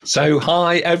So,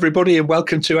 hi, everybody, and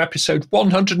welcome to episode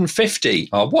 150,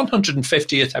 our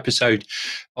 150th episode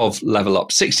of Level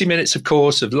Up. 60 minutes, of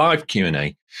course, of live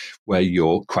Q&A, where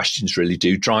your questions really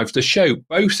do drive the show.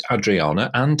 Both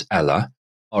Adriana and Ella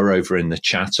are over in the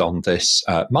chat on this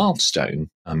milestone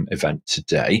event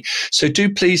today. So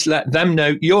do please let them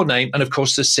know your name and, of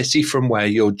course, the city from where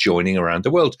you're joining around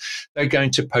the world. They're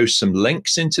going to post some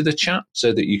links into the chat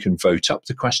so that you can vote up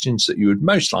the questions that you would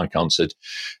most like answered.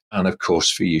 And, of course,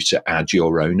 for you to add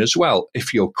your own as well.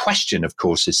 If your question, of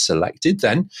course, is selected,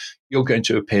 then you're going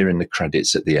to appear in the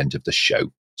credits at the end of the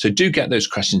show. So do get those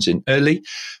questions in early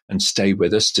and stay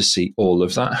with us to see all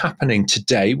of that happening.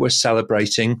 Today, we're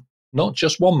celebrating not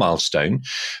just one milestone,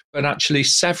 but actually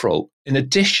several. In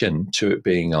addition to it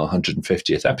being our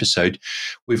 150th episode,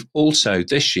 we've also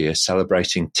this year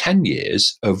celebrating 10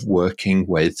 years of working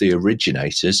with the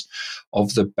originators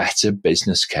of the Better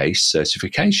Business Case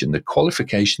certification, the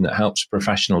qualification that helps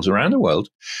professionals around the world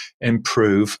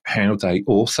improve how they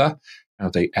author, how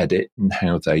they edit, and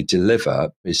how they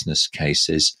deliver business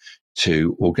cases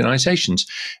to organizations.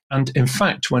 And in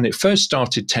fact, when it first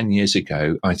started 10 years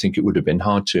ago, I think it would have been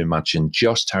hard to imagine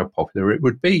just how popular it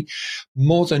would be.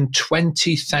 More than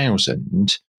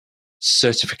 20,000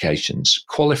 certifications,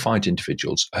 qualified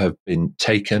individuals have been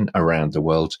taken around the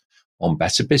world on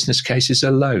Better Business Cases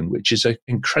alone, which is an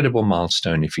incredible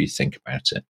milestone if you think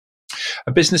about it.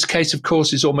 A business case, of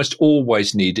course, is almost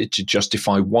always needed to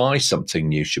justify why something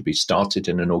new should be started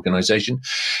in an organization.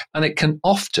 And it can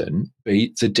often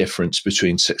be the difference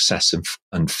between success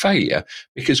and failure,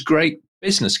 because great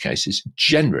business cases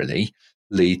generally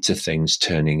lead to things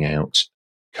turning out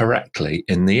correctly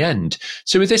in the end.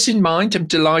 So with this in mind, I'm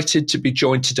delighted to be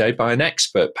joined today by an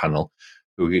expert panel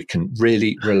who we can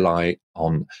really rely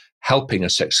on helping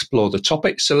us explore the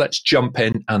topic. So let's jump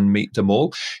in and meet them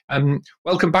all.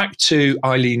 Welcome back to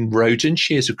Eileen Roden.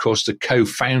 She is, of course, the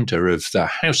co-founder of the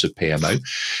House of PMO.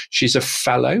 She's a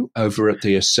fellow over at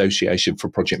the Association for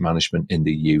Project Management in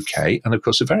the UK, and, of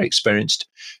course, a very experienced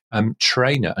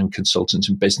trainer and consultant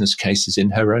in business cases in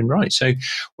her own right. So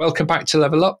welcome back to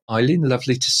Level Up, Eileen.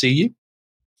 Lovely to see you.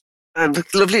 And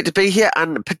lovely to be here,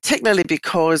 and particularly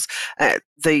because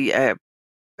the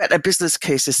Better Business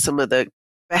Case is some of the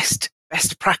best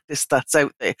practice that's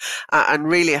out there, and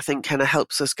really I think kind of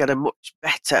helps us get a much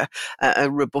better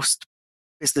and robust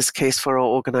business case for our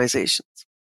organizations.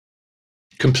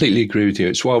 Completely agree with you.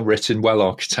 It's well written, well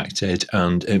architected,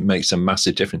 and it makes a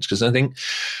massive difference, because I think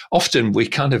often we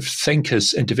kind of think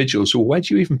as individuals, well, where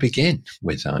do you even begin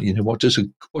with that? You know, what does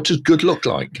good look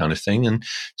like, kind of thing? And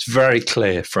it's very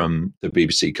clear from the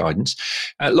BBC guidance.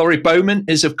 Laurie Bowman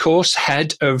is, of course,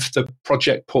 head of the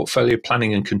project portfolio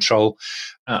planning and control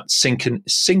at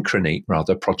Synchrony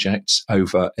projects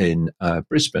over in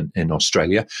Brisbane in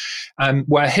Australia,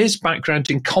 where his background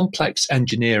in complex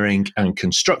engineering and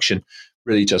construction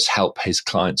really does help his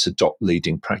clients adopt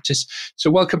leading practice.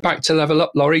 So welcome back to Level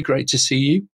Up, Laurie. Great to see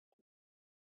you.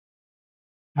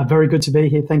 Very good to be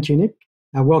here. Thank you, Nick.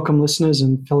 Welcome, listeners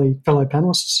and fellow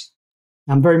panelists.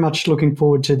 I'm very much looking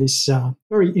forward to this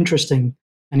very interesting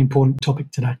and important topic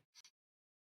today.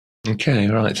 Okay,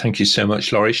 all right. Thank you so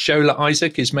much, Laurie. Shola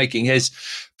Issac is making his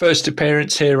first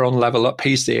appearance here on Level Up.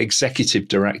 He's the executive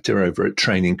director over at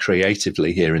Training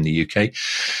Creatively here in the UK,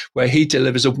 where he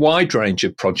delivers a wide range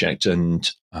of project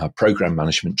and program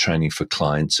management training for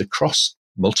clients across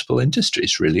multiple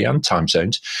industries, really, and time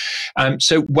zones.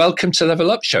 So welcome to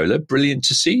Level Up, Shola. Brilliant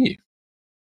to see you.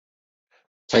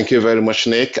 Thank you very much,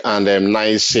 Nick. And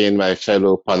nice seeing my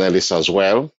fellow panelists as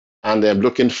well. And I'm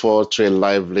looking forward to a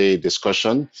lively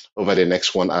discussion over the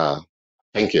next 1 hour.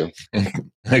 Thank you.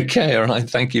 Okay, all right.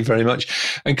 Thank you very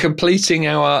much. And completing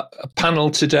our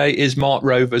panel today is Mart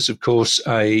Rovers, of course,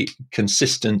 a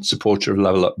consistent supporter of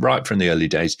Level Up right from the early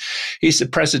days. He's the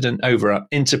president over at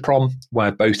Interprom,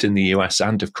 where both in the US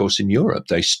and, of course, in Europe,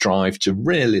 they strive to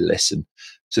really listen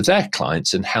to their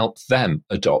clients and help them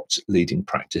adopt leading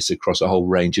practice across a whole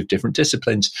range of different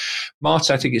disciplines.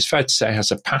 Mart, I think it's fair to say, has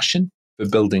a passion for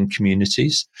building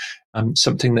communities,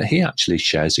 something that he actually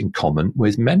shares in common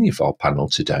with many of our panel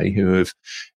today who have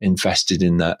invested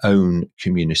in their own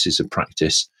communities of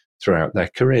practice throughout their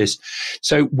careers.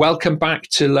 So welcome back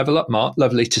to Level Up, Mart.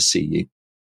 Lovely to see you.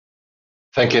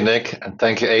 Thank you, Nick, and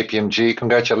thank you, APMG.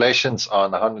 Congratulations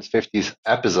on the 150th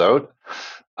episode.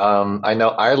 I know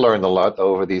I learned a lot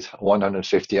over these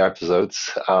 150 episodes,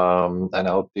 and I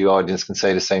hope the audience can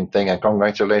say the same thing. And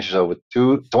congratulations over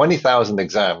 20,000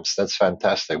 exams. That's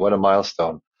fantastic. What a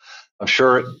milestone. I'm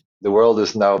sure the world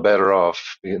is now better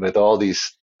off with all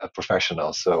these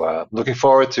professionals. So looking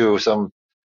forward to some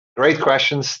great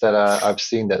questions that I've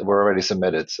seen that were already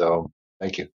submitted. So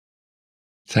thank you.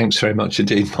 Thanks very much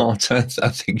indeed, Mart. I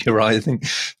think you're right. I think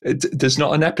there's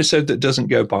not an episode that doesn't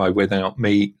go by without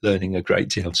me learning a great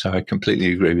deal. So I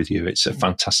completely agree with you. It's a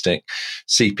fantastic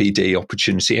CPD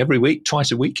opportunity every week,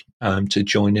 twice a week, to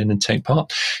join in and take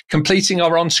part. Completing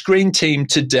our on-screen team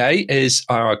today is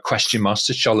our question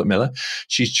master, Charlotte Miller.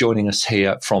 She's joining us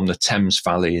here from the Thames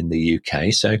Valley in the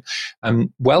UK. So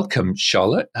welcome,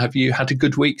 Charlotte. Have you had a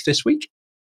good week this week?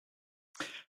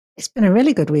 It's been a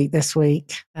really good week this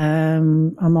week.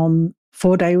 I'm on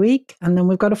 4-day week, and then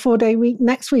we've got a 4-day week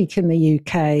next week in the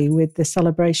UK with the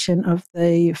celebration of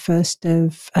the 1st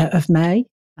of May.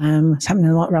 It's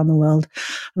happening a lot around the world.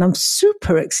 And I'm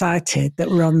super excited that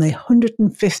we're on the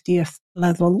 150th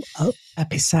level up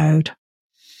episode.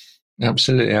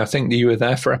 Absolutely. I think you were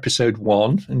there for episode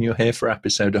 1 and you're here for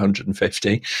episode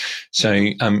 150. So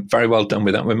very well done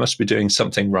with that. We must be doing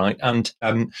something right. And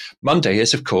Monday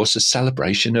is, of course, a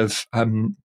celebration of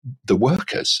the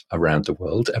workers around the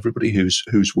world, everybody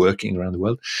who's working around the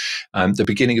world. The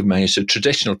beginning of May is a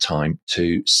traditional time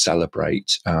to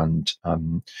celebrate and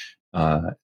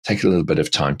take a little bit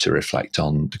of time to reflect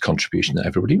on the contribution that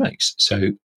everybody makes. So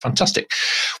fantastic.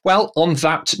 Well, on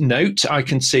that note, I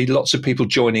can see lots of people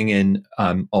joining in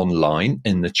online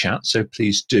in the chat. So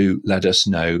please do let us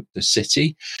know the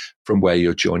city from where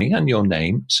you're joining and your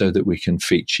name so that we can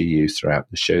feature you throughout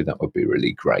the show. That would be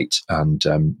really great, and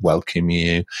welcome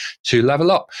you to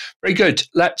Level Up. Very good.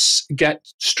 Let's get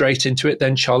straight into it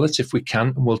then, Charlotte, if we can,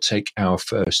 and we'll take our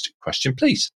first question,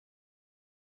 please.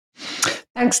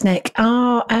 Thanks, Nick.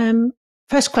 Our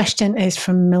first question is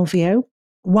from Milvio.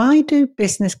 Why do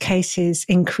business cases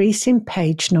increase in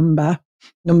page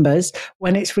numbers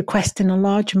when it's requesting a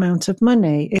large amount of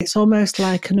money? It's almost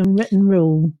like an unwritten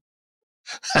rule.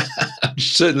 It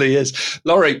certainly is.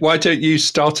 Laurie, why don't you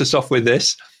start us off with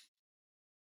this?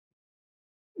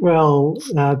 Well,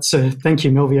 thank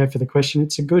you, Milvio, for the question.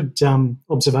 It's a good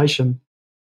observation.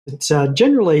 It's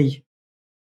generally,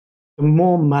 the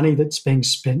more money that's being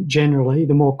spent, generally,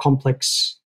 the more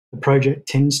complex the project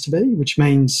tends to be, which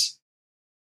means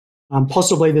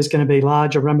possibly there's going to be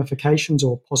larger ramifications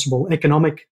or possible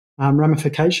economic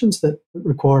ramifications that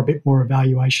require a bit more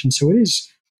evaluation. So it is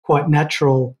quite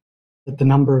natural that the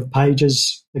number of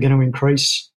pages are going to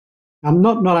increase.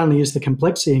 Not only is the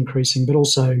complexity increasing, but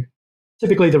also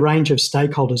typically the range of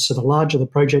stakeholders. So the larger the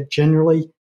project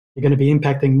generally, you're going to be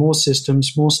impacting more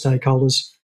systems, more stakeholders,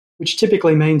 which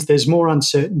typically means there's more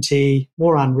uncertainty,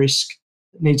 more unrisk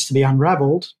that needs to be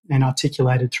unravelled and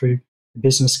articulated through the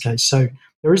business case. So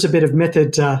there is a bit of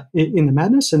method in the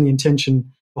madness, and the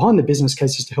intention behind the business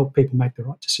case is to help people make the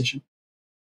right decision.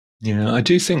 Yeah, I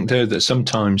do think, though, that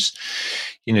sometimes,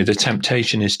 the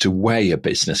temptation is to weigh a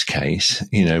business case,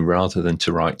 rather than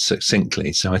to write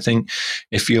succinctly. So I think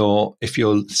if you're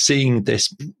seeing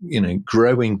this,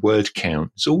 growing word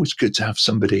count, it's always good to have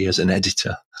somebody as an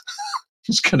editor.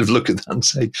 Just kind of look at that and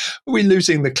say, are we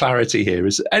losing the clarity here?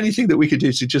 Is there anything that we could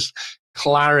do to just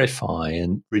clarify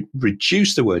and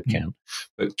reduce the word count,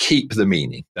 but keep the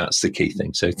meaning? That's the key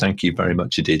thing. So thank you very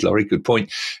much indeed, Laurie. Good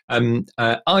point.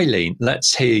 Eileen,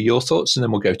 let's hear your thoughts and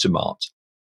then we'll go to Mart.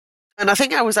 And I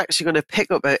think I was actually going to pick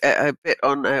up a bit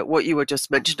on what you were just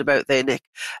mentioned about there, Nick.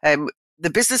 The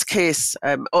business case,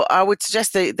 or I would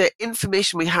suggest the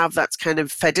information we have that's kind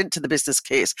of fed into the business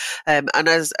case. And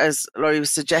as Laurie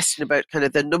was suggesting about kind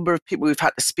of the number of people we've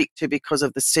had to speak to because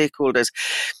of the stakeholders.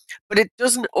 But it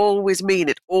doesn't always mean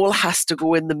it all has to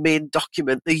go in the main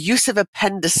document. The use of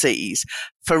appendices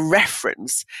for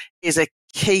reference is a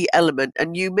key element.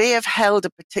 And you may have held a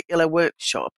particular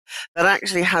workshop that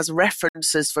actually has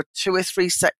references for 2 or 3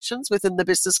 sections within the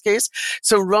business case.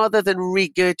 So rather than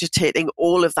regurgitating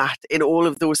all of that in all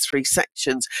of those 3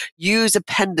 sections, use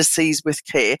appendices with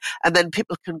care, and then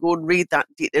people can go and read that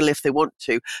detail if they want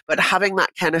to. But having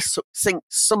that kind of succinct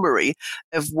summary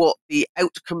of what the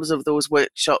outcomes of those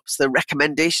workshops, the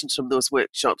recommendations from those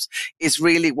workshops, is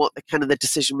really what the kind of the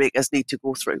decision makers need to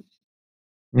go through.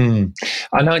 And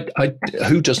I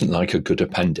who doesn't like a good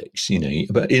appendix,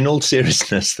 but in all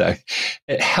seriousness, though,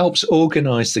 it helps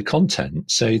organize the content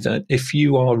so that if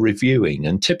you are reviewing,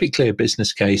 and typically a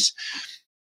business case,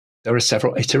 there are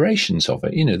several iterations of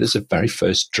it. There's a very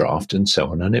first draft and so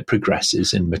on, and it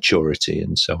progresses in maturity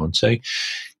and so on. So you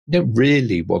don't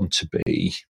really want to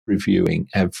be reviewing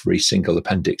every single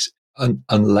appendix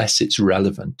unless it's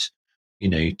relevant,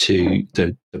 to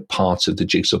the part of the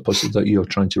jigsaw puzzle that you're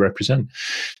trying to represent.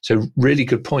 So really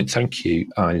good point. Thank you,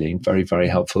 Eileen. Very, very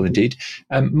helpful indeed.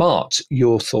 Mart,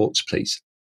 your thoughts, please.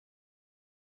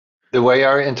 The way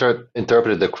I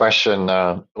interpreted the question,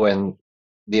 when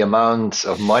the amount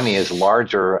of money is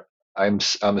larger I'm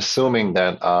assuming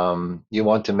that you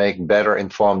want to make better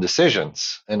informed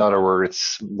decisions. In other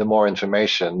words, the more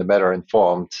information, the better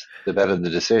informed, the better the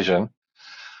decision.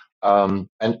 And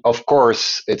of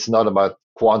course, it's not about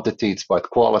quantity, it's about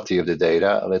quality of the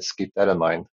data. Let's keep that in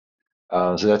mind.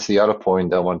 So that's the other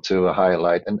point I want to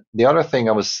highlight. And the other thing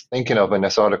I was thinking of when I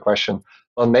saw the question,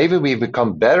 well, maybe we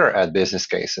become better at business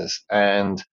cases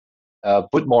and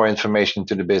put more information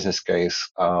into the business case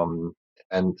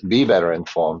and be better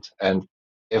informed. And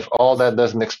if all that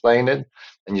doesn't explain it,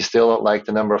 and you still don't like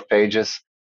the number of pages,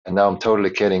 and now I'm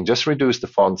totally kidding, just reduce the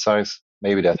font size.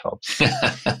 Maybe that helps.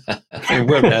 It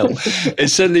won't help. It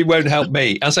certainly won't help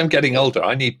me. As I'm getting older,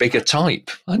 I need bigger type.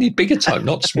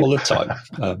 Not smaller type,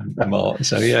 Mart.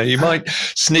 So, yeah, you might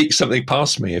sneak something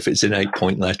past me if it's in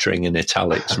 8-point lettering in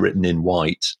italics written in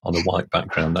white on a white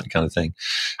background, that kind of thing.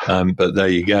 But there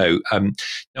you go.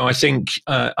 No, I think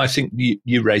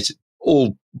you raised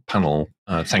all panel.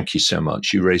 Thank you so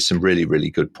much. You raised some really, really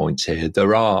good points here.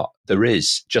 There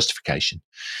is justification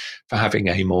for having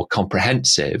a more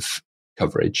comprehensive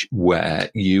coverage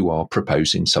where you are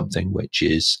proposing something which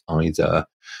is either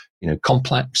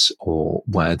complex or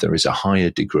where there is a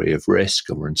higher degree of risk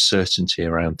or uncertainty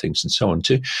around things and so on,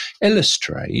 to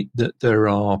illustrate that there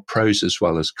are pros as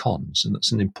well as cons. And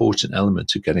that's an important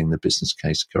element of getting the business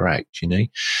case correct.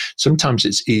 Sometimes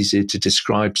it's easier to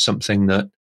describe something that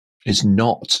is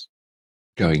not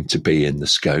going to be in the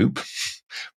scope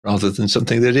rather than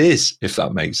something that is, if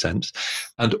that makes sense,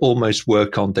 and almost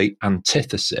work on the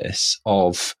antithesis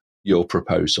of your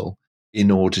proposal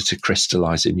in order to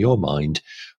crystallize in your mind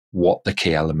what the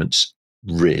key elements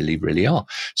really, really are.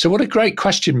 So what a great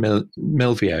question,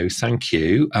 Milvio. Thank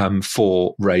you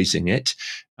for raising it.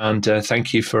 And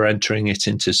thank you for entering it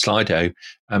into Slido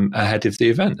ahead of the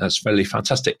event. That's really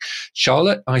fantastic.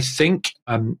 Charlotte, I think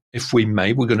if we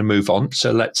may, we're going to move on.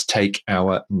 So let's take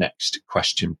our next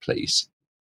question, please.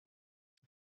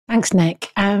 Thanks,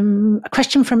 Nick. A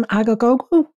question from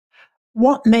Agagogo.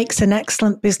 What makes an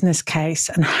excellent business case,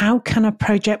 and how can a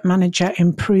project manager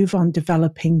improve on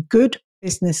developing good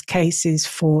business cases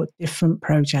for different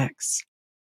projects?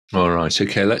 All right.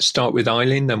 Okay. Let's start with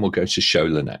Eileen, then we'll go to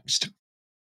Shola next.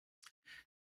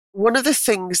 One of the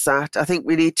things that I think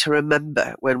we need to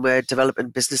remember when we're developing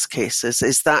business cases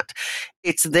is that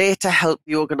it's there to help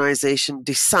the organization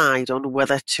decide on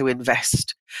whether to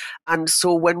invest. And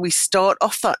so when we start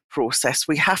off that process,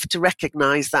 we have to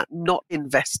recognize that not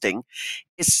investing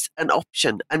is an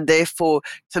option. And therefore,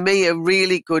 to me, a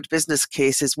really good business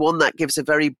case is one that gives a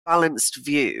very balanced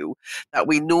view, that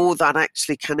we know that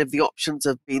actually kind of the options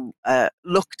have been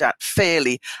looked at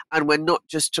fairly, and we're not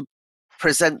just to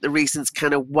present the reasons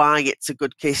kind of why it's a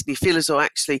good case, and you feel as though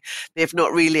actually they've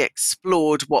not really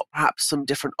explored what perhaps some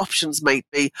different options might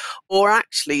be, or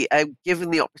actually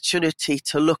given the opportunity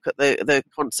to look at the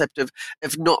concept of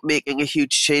not making a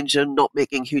huge change and not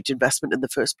making huge investment in the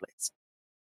first place.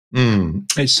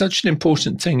 It's such an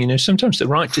important thing. Sometimes the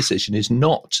right decision is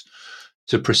not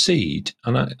to proceed.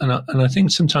 And I think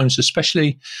sometimes,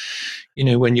 especially,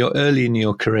 when you're early in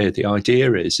your career, the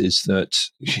idea is that,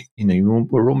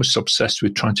 we're almost obsessed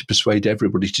with trying to persuade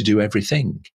everybody to do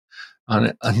everything.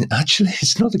 And actually,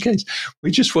 it's not the case. We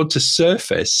just want to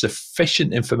surface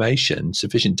sufficient information,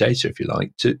 sufficient data, if you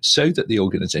like, so that the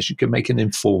organization can make an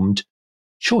informed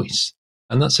choice.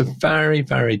 And that's a very,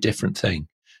 very different thing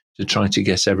to try to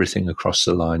get everything across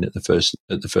the line at the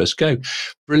first go.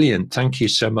 Brilliant. Thank you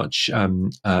so much,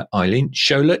 Eileen.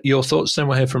 Shola, your thoughts, then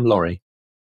we'll hear from Laurie.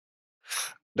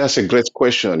 That's a great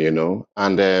question,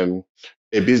 and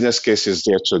a business case is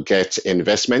there to get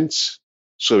investments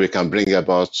so we can bring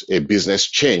about a business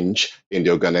change in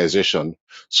the organization.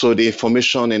 So the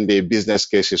information in the business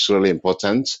case is really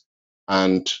important.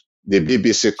 And the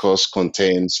BBC course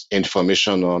contains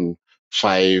information on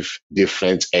 5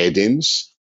 different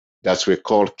headings that we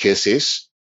call cases.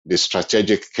 The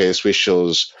strategic case, which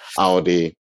shows how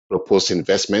the proposed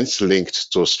investments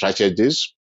linked to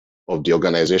strategies of the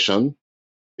organization.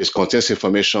 It contains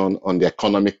information on the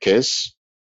economic case,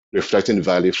 reflecting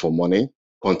value for money.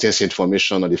 Contains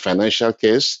information on the financial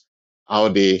case, how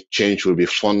the change will be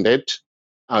funded,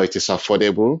 how it is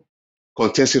affordable.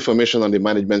 Contains information on the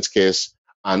management case,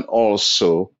 and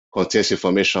also contains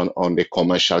information on the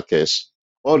commercial case.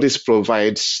 All this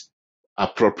provides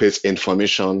appropriate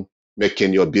information,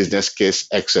 making your business case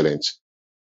excellent.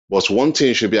 But one thing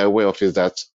you should be aware of is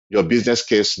that your business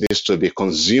case needs to be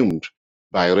consumed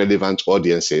by relevant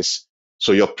audiences.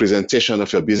 So your presentation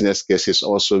of your business case is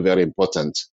also very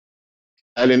important.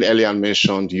 Eileen earlier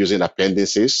mentioned using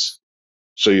appendices.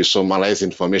 So you summarize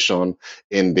information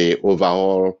in the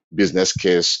overall business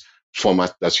case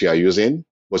format that you are using.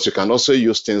 but you can also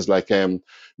use things like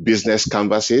business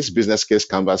case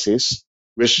canvases,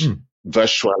 which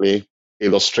virtually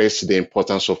illustrates the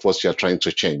importance of what you're trying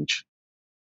to change.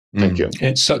 Thank you.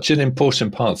 It's such an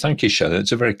important part. Thank you, Shola.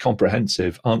 It's a very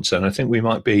comprehensive answer. And I think we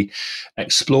might be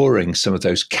exploring some of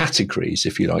those categories,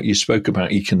 if you like. You spoke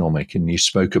about economic, and you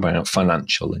spoke about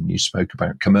financial, and you spoke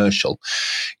about commercial,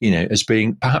 as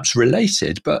being perhaps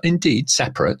related, but indeed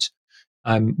separate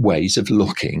ways of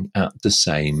looking at the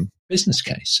same business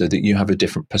case, so that you have a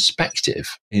different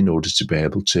perspective in order to be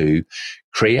able to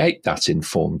create that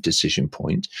informed decision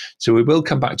point. So we will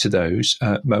come back to those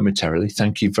momentarily.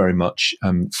 Thank you very much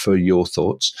for your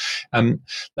thoughts.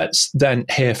 Let's then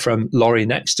hear from Laurie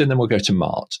next, and then we'll go to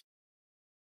Mart.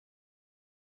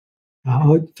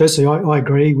 Firstly, I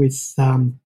agree with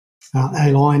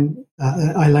Eileen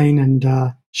and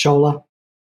Shola.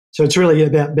 So it's really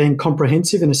about being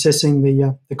comprehensive and assessing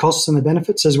the costs and the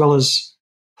benefits, as well as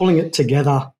pulling it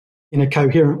together in a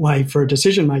coherent way for a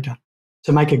decision maker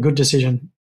to make a good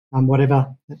decision,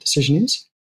 whatever that decision is.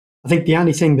 I think the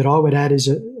only thing that I would add is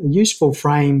a useful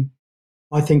frame,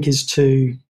 I think, is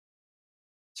to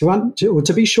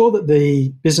be sure that the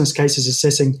business case is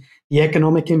assessing the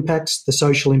economic impacts, the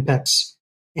social impacts,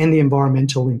 and the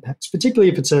environmental impacts,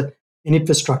 particularly if it's an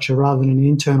infrastructure rather than an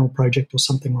internal project or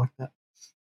something like that.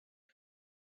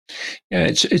 Yeah,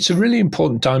 it's a really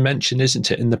important dimension, isn't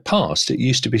it? In the past, it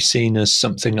used to be seen as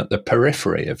something at the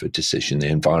periphery of a decision, the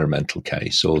environmental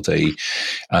case, or the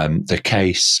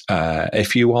case,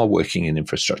 if you are working in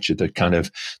infrastructure,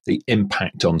 the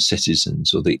impact on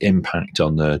citizens or the impact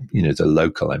on the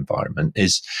local environment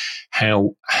is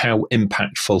how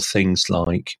impactful things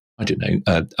like, I don't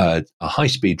know, a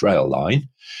high-speed rail line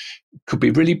could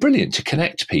be really brilliant to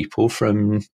connect people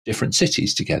from different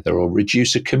cities together, or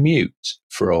reduce a commute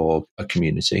for a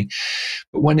community.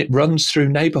 But when it runs through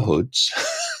neighbourhoods,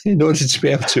 in order to be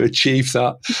able to achieve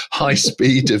that high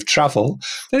speed of travel,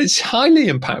 then it's highly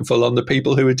impactful on the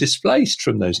people who are displaced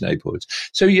from those neighbourhoods.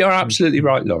 So you're absolutely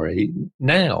right, Laurie.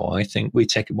 Now I think we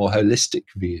take a more holistic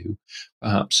view,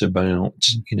 perhaps about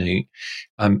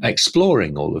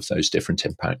exploring all of those different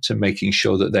impacts and making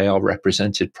sure that they are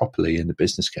represented properly in the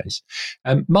business case.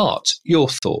 Mart, your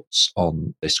thoughts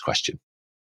on this question?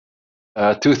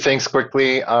 Two things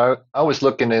quickly. I was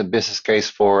looking at a business case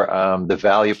for the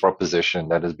value proposition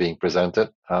that is being presented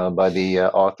by the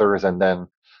authors. And then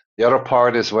the other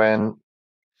part is,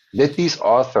 did these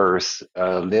authors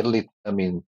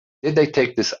did they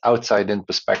take this outside-in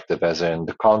perspective, as in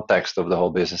the context of the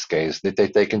whole business case? Did they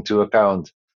take into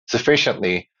account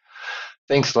sufficiently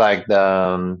things like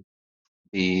the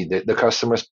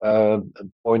customer's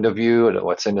point of view,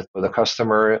 what's in it for the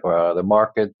customer, or the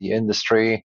market, the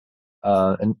industry?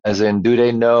 And as in, do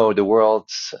they know the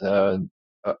worlds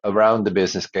around the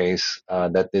business case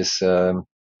that this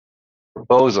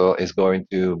proposal is going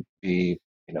to be,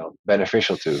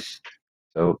 beneficial to?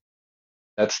 So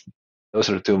those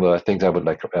are the two things I would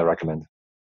like to recommend.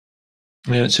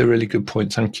 Yeah, it's a really good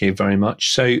point. Thank you very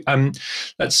much. So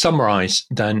let's summarize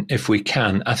then, if we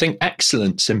can. I think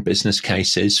excellence in business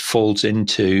cases falls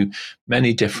into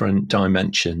many different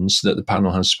dimensions that the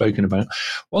panel has spoken about.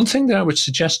 One thing that I would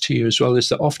suggest to you as well is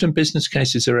that often business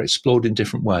cases are explored in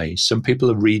different ways. Some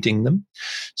people are reading them.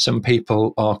 Some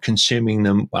people are consuming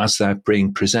them as they're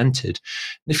being presented.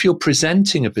 And if you're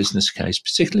presenting a business case,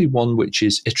 particularly one which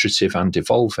is iterative and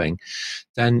evolving,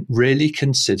 then really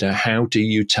consider, how do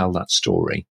you tell that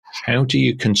story? How do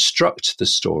you construct the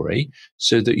story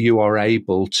so that you are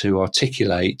able to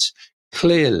articulate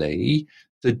clearly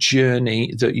the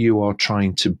journey that you are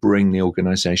trying to bring the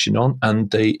organization on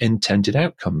and the intended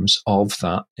outcomes of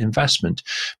that investment?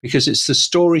 Because it's the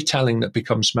storytelling that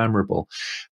becomes memorable.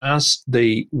 As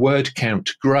the word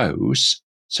count grows,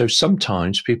 so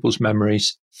sometimes people's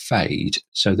memories fade.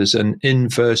 So there's an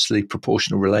inversely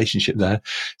proportional relationship there.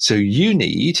 So you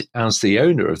need, as the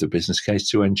owner of the business case,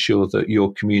 to ensure that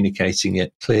you're communicating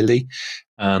it clearly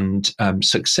and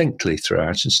succinctly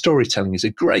throughout. And storytelling is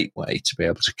a great way to be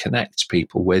able to connect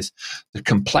people with the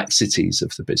complexities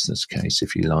of the business case,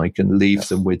 if you like, and leave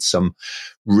them with some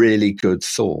really good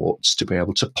thoughts to be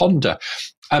able to ponder.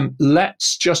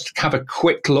 Let's just have a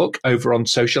quick look over on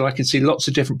social. I can see lots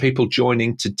of different people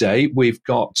joining today. We've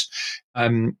got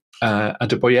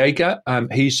Adeboyega.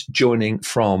 He's joining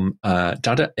from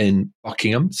Dada in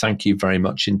Buckingham. Thank you very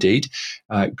much indeed.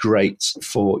 Great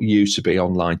for you to be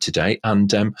online today.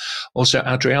 And also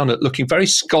Adriana, looking very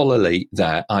scholarly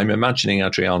there. I'm imagining,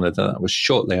 Adriana, that was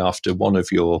shortly after one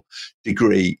of your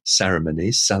degree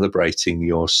ceremonies celebrating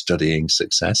your studying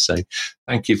success. So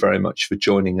thank you very much for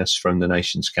joining us from the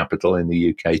nation's capital in the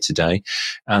UK today.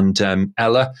 And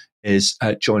Ella is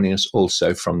joining us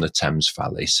also from the Thames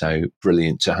Valley. So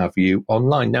brilliant to have you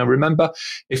online. Now, remember,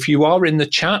 if you are in the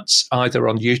chats, either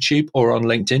on YouTube or on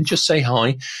LinkedIn, just say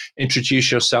hi,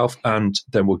 introduce yourself, and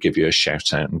then we'll give you a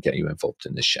shout out and get you involved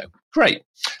in the show. Great.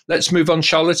 Let's move on,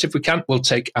 Charlotte, if we can. We'll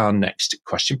take our next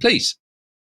question, please.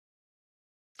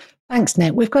 Thanks,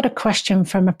 Nick. We've got a question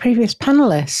from a previous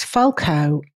panelist,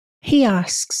 Falco. He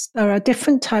asks, there are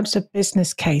different types of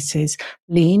business cases,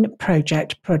 lean,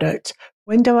 project, product.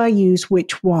 When do I use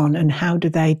which one and how do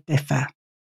they differ?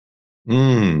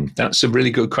 That's a really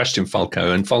good question,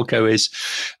 Falco. And Falco is,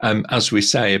 as we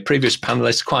say, a previous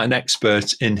panelist, quite an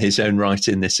expert in his own right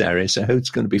in this area. So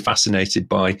who's going to be fascinated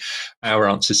by our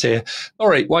answers here?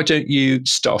 Laurie, why don't you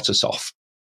start us off?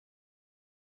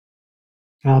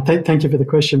 Thank you for the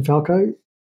question, Falco.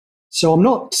 So I'm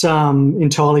not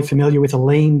entirely familiar with a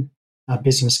lean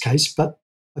business case, but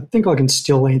I think I can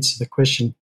still answer the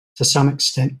question to some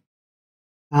extent.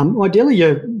 Ideally,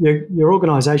 your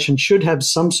organisation should have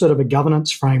some sort of a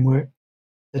governance framework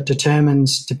that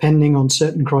determines, depending on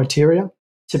certain criteria,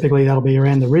 typically that'll be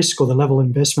around the risk or the level of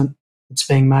investment that's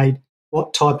being made,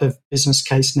 what type of business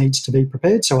case needs to be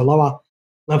prepared. So a lower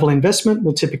level investment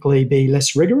will typically be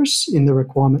less rigorous in the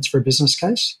requirements for a business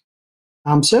case.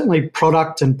 Certainly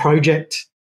product and project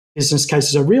business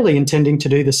cases are really intending to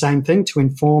do the same thing, to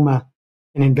inform an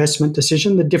investment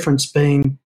decision. The difference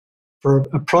being, for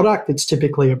a product, it's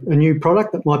typically a new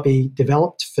product that might be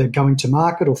developed for going to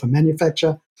market or for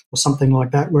manufacture or something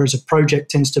like that, whereas a project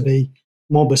tends to be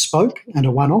more bespoke and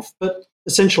a one-off, but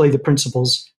essentially the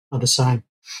principles are the same.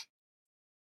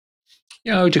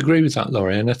 Yeah, I would agree with that,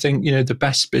 Laurie. And I think, the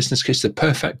best business case, the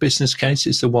perfect business case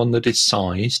is the one that is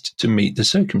sized to meet the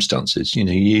circumstances. You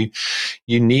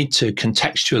need to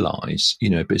contextualize,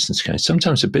 a business case.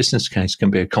 Sometimes a business case can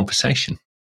be a conversation.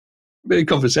 To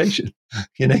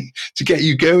get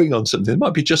you going on something. It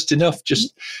might be just enough,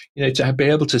 to be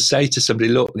able to say to somebody,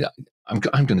 look, I'm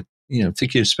going to,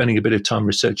 thinking of spending a bit of time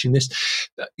researching this,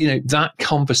 that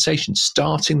conversation,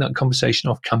 starting that conversation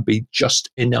off can be just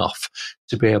enough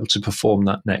to be able to perform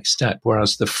that next step.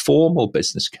 Whereas the formal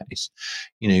business case,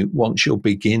 once you're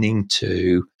beginning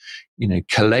to,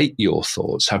 collate your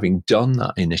thoughts, having done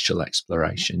that initial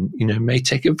exploration, may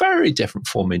take a very different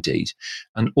form indeed,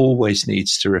 and always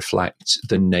needs to reflect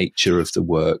the nature of the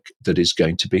work that is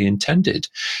going to be intended.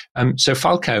 So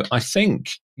Falco, I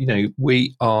think,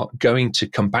 we are going to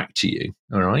come back to you,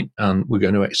 all right? And we're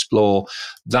going to explore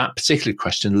that particular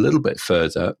question a little bit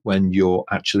further when you're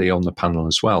actually on the panel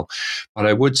as well. But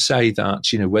I would say that,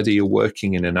 whether you're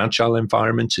working in an agile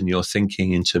environment and you're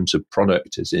thinking in terms of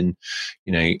product as in,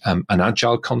 an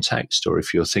agile context, or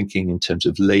if you're thinking in terms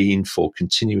of lean for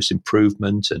continuous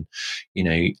improvement and,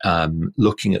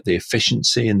 looking at the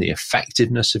efficiency and the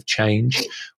effectiveness of change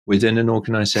within an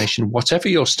organization, whatever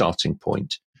your starting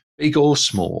point, big or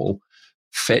small,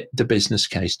 fit the business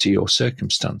case to your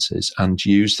circumstances and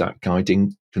use that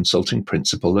guiding consulting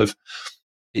principle of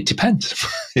it depends.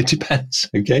 It depends.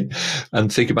 Okay.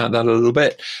 And think about that a little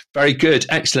bit. Very good.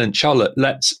 Excellent. Charlotte,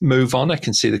 let's move on. I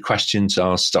can see the questions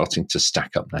are starting to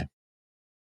stack up now.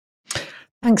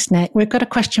 Thanks, Nick. We've got a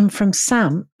question from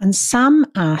Sam. And Sam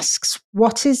asks,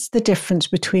 what is the difference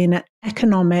between an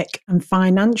economic and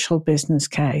financial business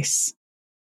case?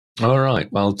 All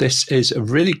right. Well, this is a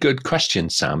really good question,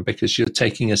 Sam, because you're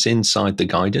taking us inside the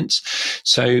guidance.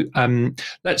 So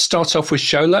let's start off with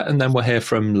Shola, and then we'll hear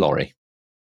from Laurie.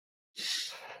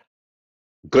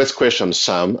 Great question,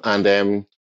 Sam. And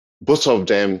both of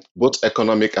them, both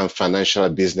economic and financial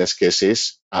business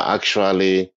cases, are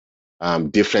actually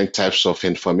different types of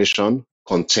information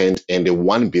contained in the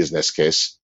one business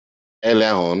case.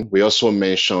 Earlier on, we also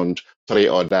mentioned 3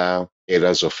 other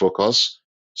areas of focus: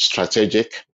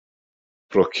 strategic,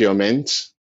 procurement,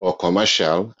 or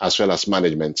commercial, as well as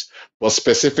management. But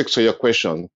specific to your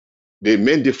question, the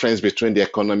main difference between the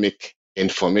economic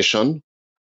information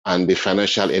and the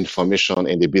financial information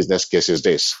in the business case is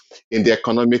this. In the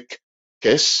economic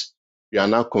case, you are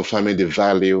now confirming the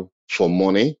value for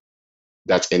money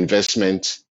that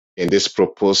investment in this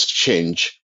proposed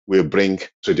change will bring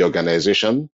to the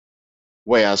organization,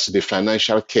 whereas the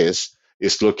financial case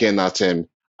is looking at how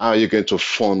are you going to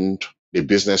fund the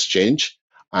business change,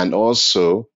 and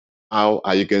also how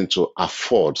are you going to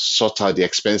sort out the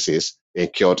expenses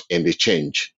incurred in the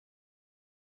change.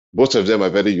 Both of them are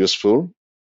very useful.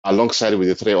 Alongside with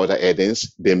the 3 other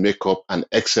headings, they make up an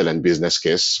excellent business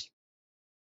case.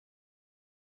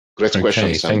 Great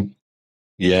question, Sam.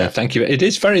 Thank you. It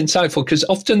is very insightful, because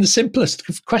often the simplest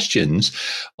of questions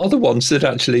are the ones that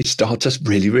actually start us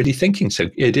really, really thinking. So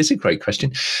it is a great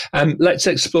question. Let's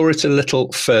explore it a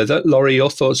little further. Laurie,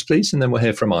 your thoughts, please, and then we'll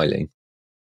hear from Eileen.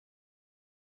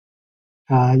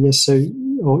 Yes, so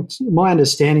my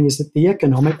understanding is that the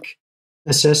economic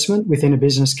assessment within a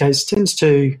business case tends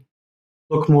to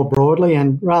look more broadly,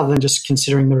 and rather than just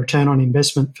considering the return on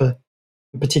investment for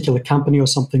a particular company or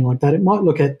something like that, it might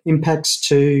look at impacts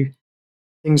to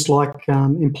things like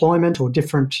employment or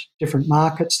different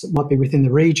markets that might be within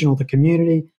the region or the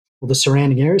community or the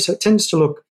surrounding area. So it tends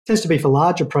to be for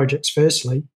larger projects,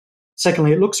 firstly.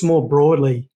 Secondly, it looks more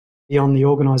broadly beyond the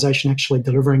organisation actually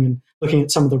delivering and looking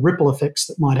at some of the ripple effects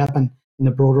that might happen in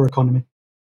the broader economy.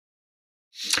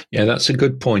 Yeah, that's a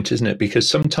good point, isn't it? Because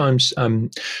sometimes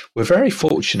we're very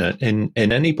fortunate in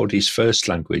anybody's first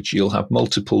language, you'll have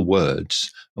multiple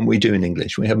words, and we do in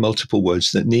English. We have multiple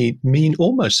words that mean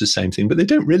almost the same thing, but they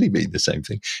don't really mean the same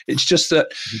thing. It's just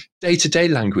that day-to-day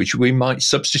language, we might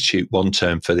substitute one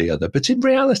term for the other, but in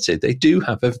reality, they do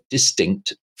have a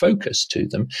distinct focus to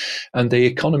them. And the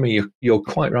economy, you're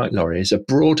quite right, Laurie, is a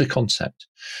broader concept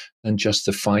than just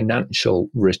the financial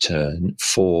return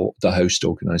for the host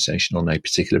organisation on a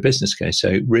particular business case.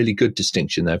 So really good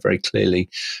distinction there, very clearly,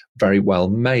 very well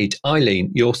made.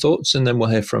 Eileen, your thoughts, and then we'll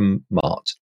hear from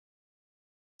Mart.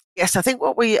 Yes, I think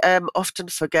what we often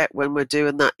forget when we're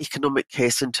doing that economic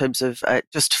case in terms of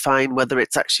justifying whether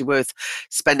it's actually worth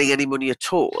spending any money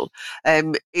at all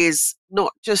is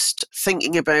not just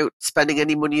thinking about spending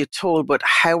any money at all, but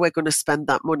how we're going to spend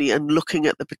that money and looking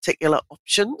at the particular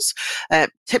options.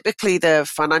 Typically, the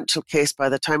financial case, by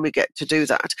the time we get to do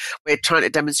that, we're trying to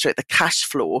demonstrate the cash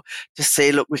flow to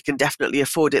say, look, we can definitely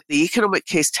afford it. The economic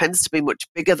case tends to be much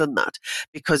bigger than that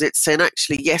because it's saying,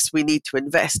 actually, yes, we need to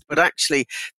invest, but actually,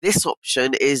 this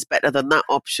option is better than that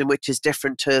option, which is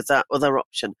different to that other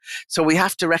option. So we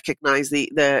have to recognize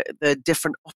the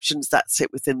different options that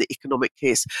sit within the economic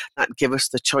case that give us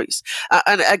the choice.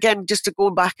 And again, just to go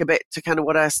back a bit to kind of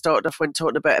what I started off when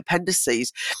talking about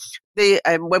appendices,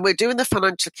 when we're doing the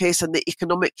financial case and the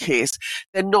economic case,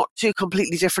 they're not two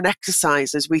completely different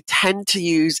exercises. We tend to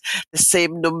use the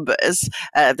same numbers,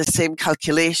 the same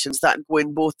calculations that go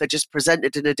in both. They're just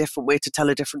presented in a different way to tell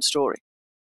a different story.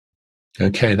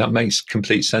 Okay, that makes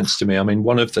complete sense to me. I mean,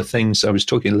 one of the things I was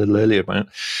talking a little earlier about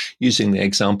using the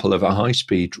example of a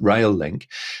high-speed rail link,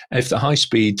 if the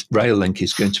high-speed rail link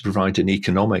is going to provide an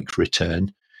economic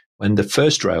return, when the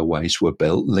first railways were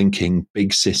built, linking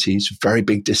big cities, very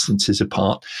big distances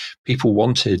apart, people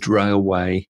wanted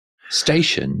railway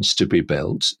stations to be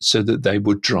built so that they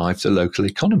would drive the local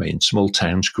economy. And small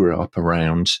towns grew up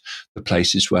around the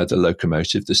places where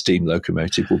the steam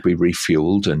locomotive will be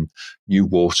refueled and new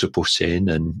water put in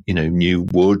and, new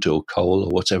wood or coal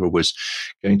or whatever was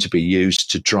going to be used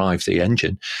to drive the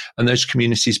engine. And those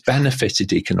communities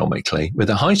benefited economically. With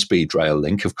a high-speed rail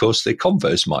link, of course, the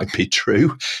converse might be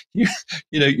true.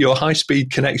 Your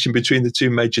high-speed connection between the two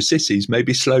major cities may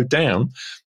be slowed down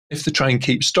if the train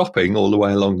keeps stopping all the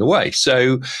way along the way.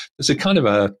 So there's a kind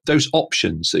of those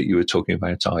options that you were talking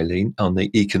about, Eileen, on the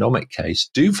economic case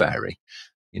do vary.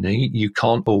 You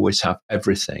can't always have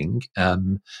everything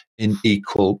in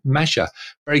equal measure.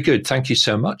 Very good. Thank you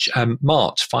so much.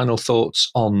 Mart, final thoughts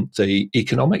on the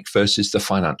economic versus the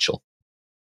financial?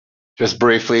 Just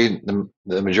briefly,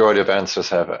 the majority of answers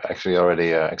have actually already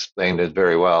explained it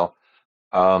very well.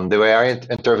 The way I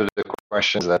interpret the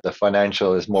question is that the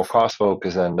financial is more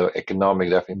cost-focused and the economic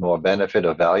definitely more benefit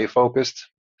or value-focused.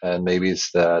 And maybe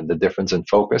it's the difference in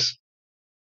focus.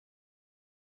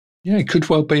 Yeah, it could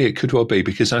well be. It could well be,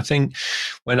 because I think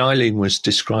when Eileen was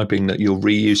describing that you're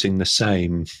reusing the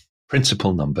same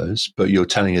principal numbers, but you're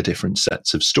telling a different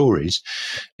sets of stories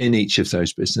in each of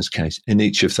those in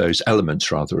each of those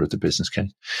elements, rather, of the business case,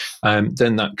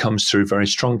 then that comes through very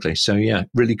strongly. So yeah,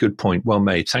 really good point. Well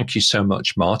made. Thank you so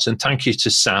much, Mart. And thank you to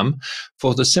Sam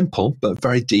for the simple but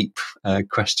very deep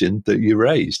question that you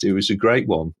raised. It was a great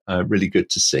one. Really good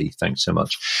to see. Thanks so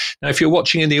much. Now, if you're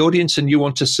watching in the audience and you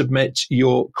want to submit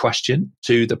your question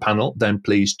to the panel, then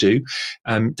please do.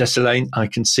 Deselaine, I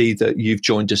can see that you've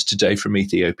joined us today from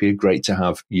Ethiopia. Great to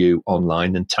have you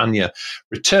online. And Tanya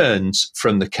returns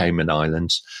from the Cayman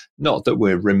Islands. Not that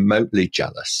we're remotely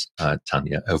jealous,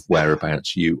 Tanya, of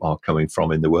whereabouts you are coming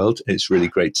from in the world. It's really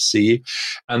great to see you.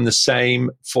 And the same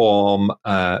from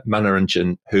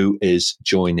Manoranjan, who is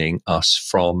joining us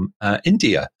from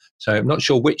India. So I'm not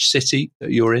sure which city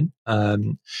that you're in.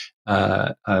 Manoranjan.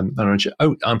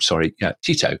 Oh, I'm sorry. Yeah,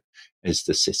 Tito is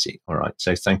the city. All right.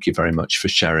 So thank you very much for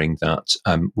sharing that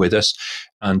with us.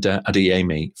 And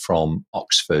Adeyemi from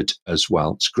Oxford as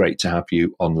well. It's great to have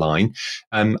you online.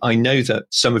 I know that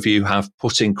some of you have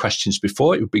put in questions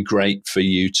before. It would be great for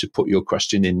you to put your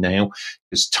question in now,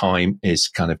 because time is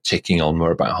kind of ticking on.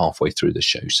 We're about halfway through the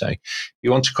show. So if you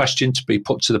want a question to be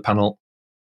put to the panel,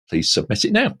 please submit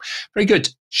it now. Very good.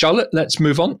 Charlotte, let's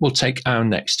move on. We'll take our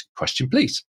next question,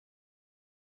 please.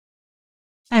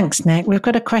 Thanks, Nick. We've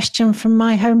got a question from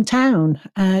my hometown,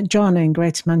 John in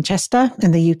Greater Manchester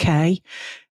in the UK.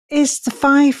 Is the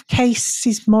 5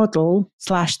 cases model /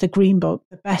 the Green Book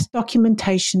the best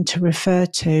documentation to refer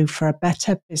to for a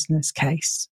better business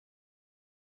case?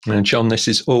 And John, this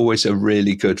is always a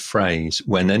really good phrase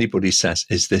when anybody says,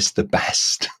 is this the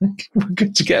best? We're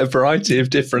going to get a variety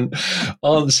of different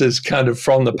answers kind of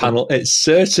from the panel. It's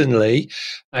certainly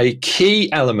a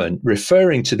key element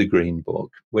referring to the Green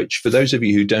Book, which for those of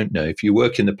you who don't know, if you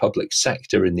work in the public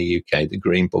sector in the UK, the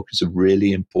Green Book is a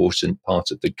really important part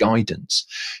of the guidance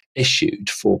issued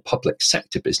for public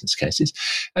sector business cases.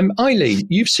 Eileen,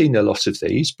 you've seen a lot of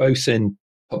these, both in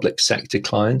public sector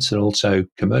clients and also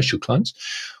commercial clients.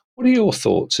 What are your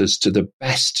thoughts as to the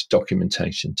best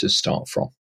documentation to start from?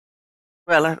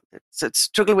 Well, I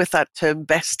struggle with that term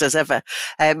best as ever.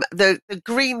 The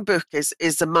Green Book is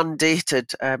a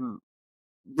mandated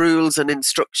rules and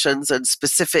instructions and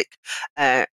specific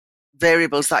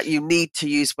variables that you need to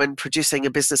use when producing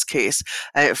a business case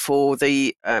for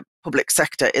the public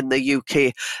sector in the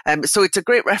UK. So it's a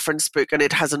great reference book and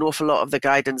it has an awful lot of the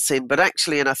guidance in. But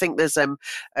actually, and I think there's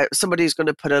somebody who's going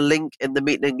to put a link in the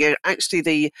meeting.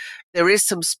 Actually, there is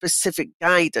some specific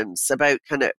guidance about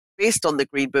kind of based on the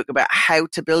Green Book about how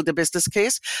to build a business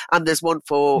case. And there's one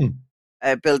for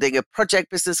building a project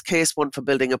business case, one for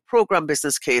building a program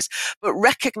business case. But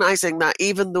recognizing that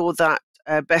even though that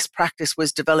best practice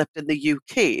was developed in the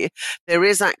UK, there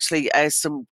is actually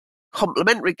some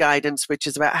complementary guidance which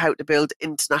is about how to build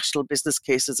international business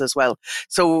cases as well.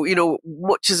 So,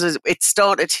 much as it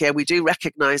started here, we do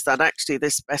recognize that actually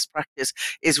this best practice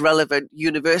is relevant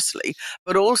universally,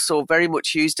 but also very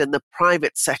much used in the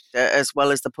private sector as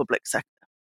well as the public sector.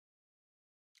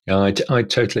 Yeah, I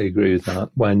totally agree with that.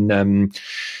 When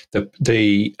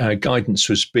the guidance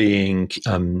was being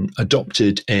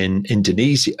adopted in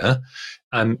Indonesia,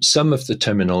 some of the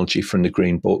terminology from the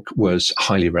Green Book was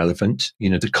highly relevant.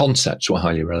 The concepts were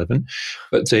highly relevant,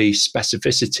 but the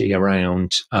specificity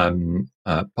around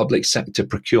public sector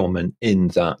procurement in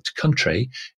that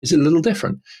country is a little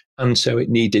different. And so it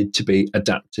needed to be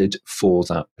adapted for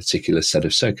that particular set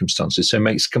of circumstances. So it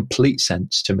makes complete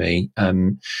sense to me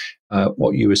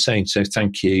what you were saying. So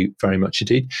thank you very much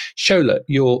indeed. Shola,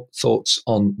 your thoughts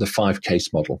on the 5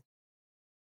 case model?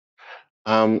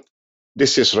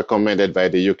 This is recommended by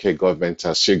the UK government,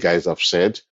 as you guys have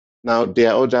said. Now,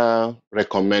 there are other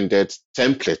recommended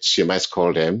templates, you might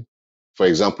call them. For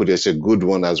example, there's a good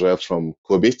one as well from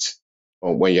COVID,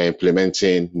 when you're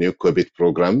implementing new COVID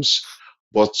programs.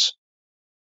 But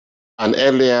an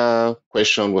earlier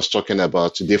question was talking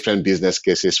about different business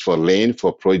cases for lane,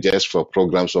 for projects, for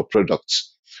programs, or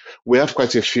products. We have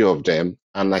quite a few of them,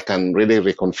 and I can really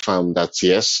reconfirm that,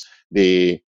 yes,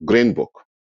 the Green Book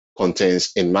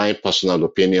contains, in my personal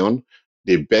opinion,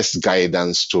 the best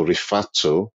guidance to refer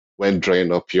to when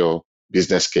drawing up your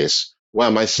business case. Why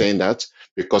am I saying that?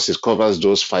 Because it covers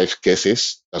those 5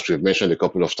 cases that we've mentioned a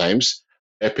couple of times,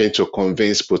 helping to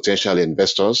convince potential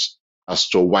investors as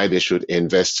to why they should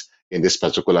invest in this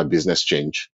particular business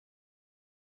change.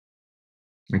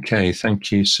 Okay,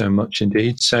 thank you so much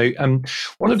indeed. So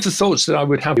one of the thoughts that I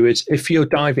would have is if you're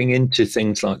diving into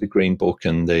things like the Green Book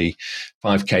and the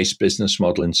 5 case business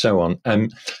model and so on,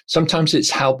 sometimes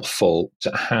it's helpful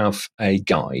to have a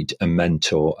guide, a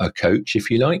mentor, a coach,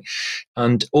 if you like.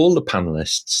 And all the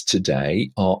panelists today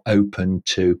are open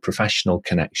to professional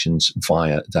connections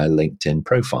via their LinkedIn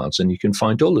profiles. And you can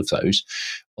find all of those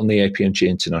on the APMG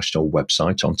International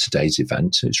website on today's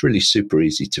event. It's really super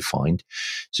easy to find.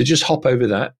 So just hop over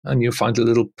that and you'll find a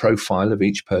little profile of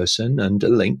each person and a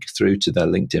link through to their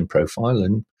LinkedIn profile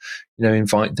and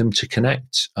invite them to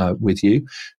connect with you.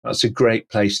 That's a great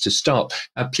place to start.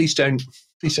 Please don't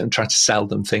try to sell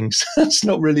them things. That's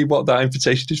not really what that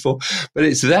invitation is for. But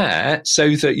it's there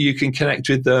so that you can connect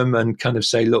with them and kind of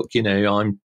say, look,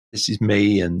 this is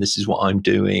me and this is what I'm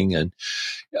doing. And,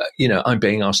 I'm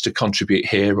being asked to contribute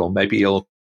here, or maybe you're,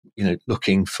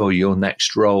 looking for your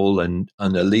next role and a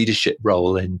leadership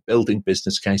role in building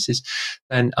business cases.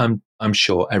 Then I'm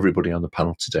sure everybody on the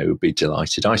panel today would be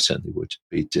delighted. I certainly would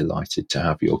be delighted to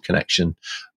have your connection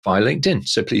via LinkedIn.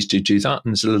 So please do that.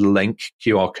 And there's a little link,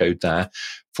 QR code there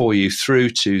for you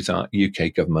through to that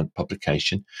UK government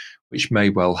publication, which may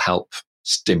well help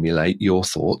stimulate your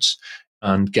thoughts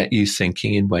and get you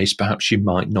thinking in ways perhaps you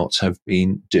might not have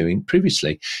been doing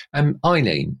previously.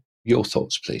 Eileen, your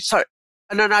thoughts, please. Sorry,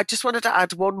 And then I just wanted to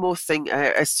add one more thing.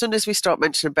 As soon as we start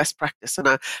mentioning best practice, and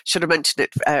I should have mentioned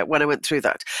it when I went through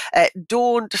that,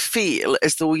 don't feel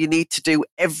as though you need to do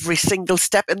every single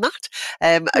step in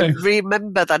that. No.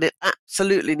 Remember that it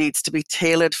absolutely needs to be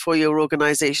tailored for your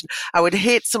organization. I would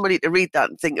hate somebody to read that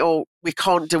and think, oh, we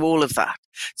can't do all of that.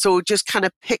 So just kind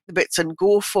of pick the bits and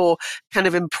go for kind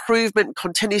of improvement,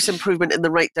 continuous improvement in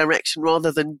the right direction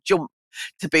rather than jump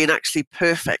to being actually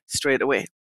perfect straight away.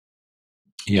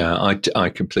 Yeah, I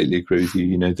completely agree with you.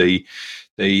 You know, the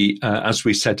as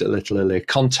we said a little earlier,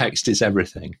 context is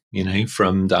everything. You know,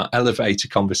 from that elevator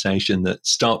conversation that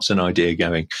starts an idea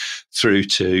going through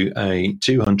to a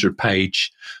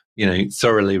 200-page, you know,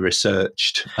 thoroughly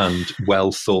researched and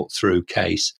well thought through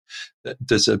case.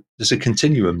 There's a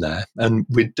continuum there, and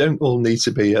we don't all need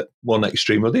to be at one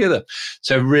extreme or the other.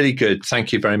 So really good.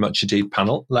 Thank you very much indeed,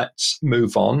 panel. Let's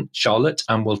move on, Charlotte,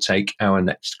 and we'll take our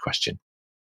next question.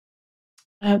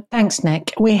 Thanks,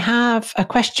 Nick. We have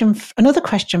another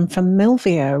question from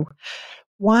Milvio.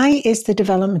 Why is the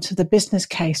development of the business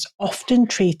case often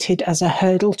treated as a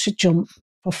hurdle to jump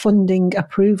for funding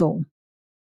approval?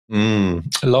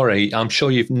 Laurie, I'm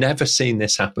sure you've never seen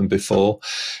this happen before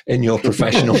in your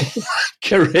professional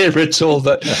career at all,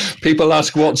 that people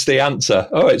ask, what's the answer?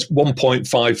 Oh, it's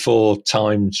 1.54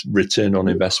 times return on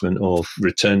investment or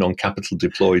return on capital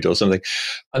deployed or something.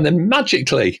 And then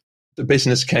magically, the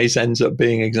business case ends up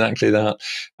being exactly that.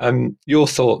 Your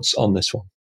thoughts on this one?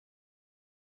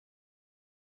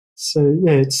 So,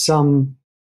 yeah, it's,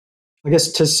 I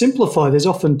guess to simplify, there's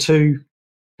often two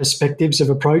perspectives of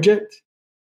a project.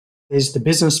 There's the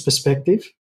business perspective,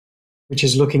 which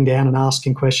is looking down and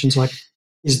asking questions like,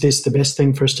 is this the best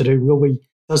thing for us to do?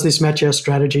 Does this match our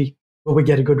strategy? Will we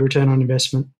get a good return on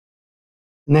investment?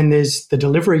 And then there's the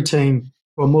delivery team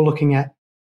who are more looking at,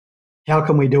 how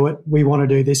can we do it? We want to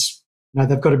do this. You know,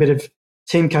 they've got a bit of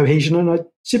team cohesion and are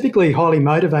typically highly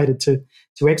motivated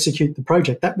to execute the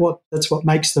project. That's what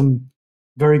makes them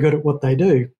very good at what they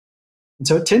do. And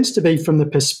so it tends to be from the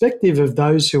perspective of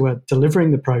those who are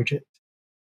delivering the project.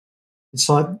 It's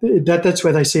like that's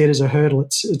where they see it as a hurdle.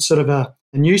 It's sort of a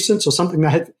nuisance or something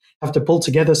they have to pull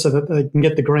together so that they can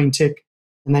get the green tick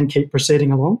and then keep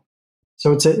proceeding along.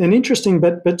 So it's an interesting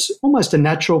but it's almost a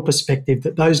natural perspective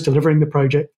that those delivering the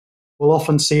project will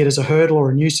often see it as a hurdle or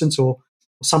a nuisance or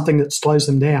something that slows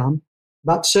them down.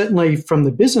 But certainly from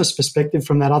the business perspective,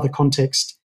 from that other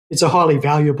context, it's a highly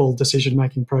valuable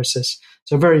decision-making process.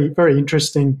 So very, very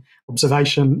interesting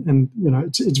observation. And, you know,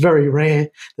 it's very rare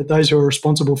that those who are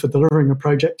responsible for delivering a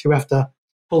project who have to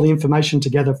pull the information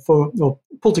together or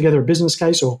pull together a business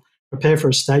case or prepare for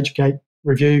a stage gate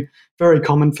review, very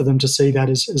common for them to see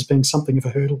that as being something of a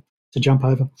hurdle to jump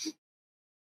over.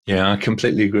 Yeah, I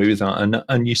completely agree with that,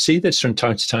 and you see this from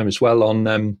time to time as well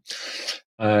on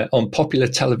popular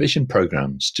television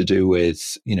programs to do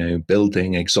with, you know,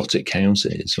 building exotic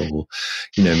houses or,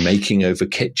 you know, making over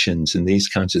kitchens and these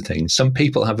kinds of things. Some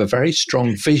people have a very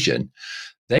strong vision.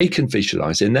 They can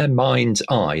visualize in their mind's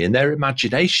eye, in their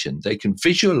imagination, they can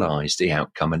visualize the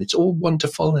outcome, and it's all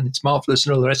wonderful and it's marvelous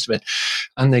and all the rest of it.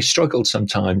 And they struggle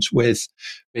sometimes with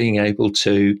being able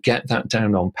to get that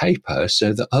down on paper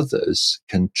so that others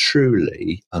can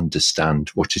truly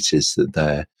understand what it is that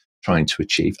they're trying to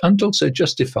achieve, and also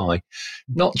justify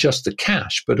not just the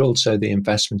cash, but also the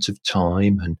investment of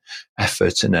time and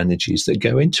effort and energies that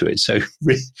go into it. So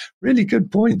really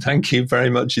good point. Thank you very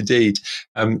much indeed.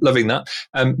 Loving that.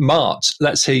 Mart,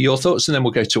 let's hear your thoughts and then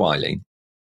we'll go to Eileen.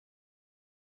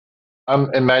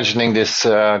 I'm imagining this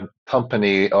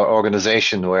company or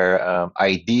organization where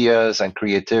ideas and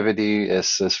creativity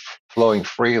is flowing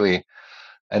freely.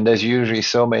 And there's usually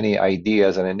so many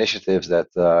ideas and initiatives that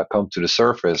come to the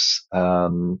surface.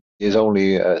 There's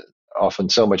only often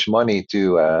so much money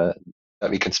that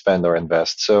we can spend or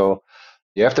invest. So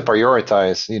you have to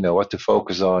prioritize, you know, what to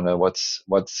focus on and what's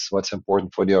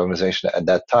important for the organization at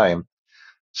that time.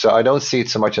 So I don't see it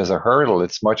so much as a hurdle.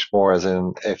 It's much more as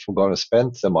in, if we're going to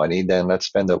spend the money, then let's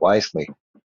spend it wisely.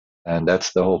 And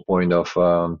that's the whole point of,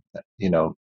 you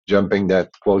know, jumping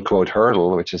that quote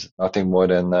hurdle, which is nothing more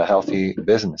than a healthy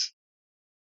business.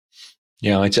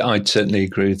 Yeah, I'd certainly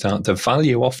agree with that. The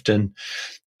value often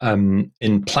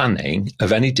in planning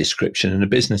of any description in a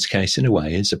business case, in a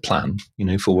way, is a plan, you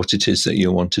know, for what it is that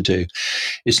you want to do.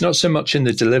 It's not so much in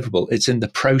the deliverable, it's in the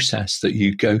process that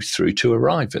you go through to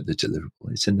arrive at the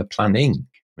deliverable. It's in the planning.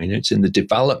 I mean, it's in the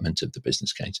development of the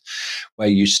business case where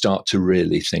you start to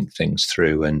really think things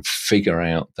through and figure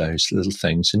out those little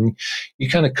things. And you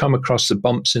kind of come across the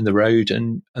bumps in the road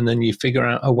and then you figure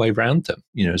out a way around them,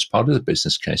 you know, as part of the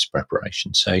business case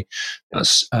preparation. So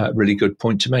that's a really good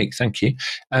point to make. Thank you.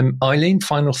 Eileen,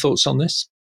 final thoughts on this?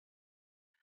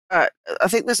 I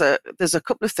think there's a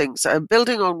couple of things.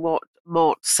 Building on what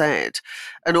Mart said,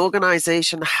 an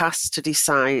organisation has to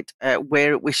decide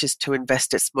where it wishes to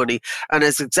invest its money. And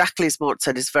exactly as Mart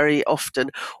said, it's very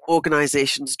often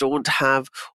organisations don't have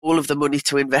all of the money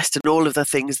to invest in all of the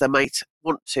things they might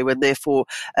want to, and therefore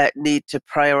need to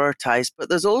prioritise. But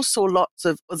there's also lots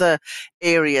of other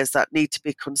areas that need to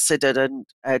be considered, and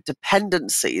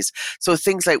dependencies. So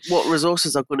things like what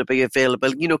resources are going to be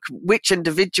available, which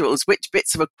individuals, which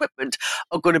bits of equipment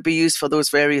are going to be used for those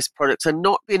various products, and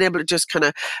not being able to just kind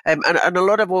of, and a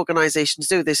lot of organizations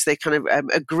do this, they kind of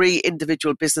agree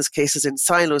individual business cases in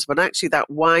silos, but actually that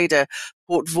wider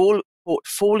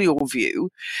portfolio view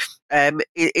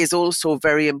is also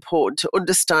very important to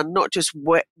understand, not just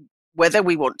whether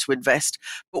we want to invest,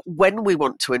 but when we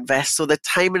want to invest. So the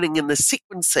timing and the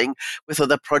sequencing with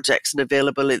other projects and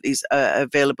availabilities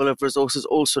available of resources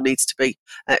also needs to be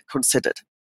considered.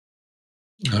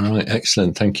 All right,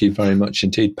 excellent. Thank you very much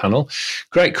indeed, panel.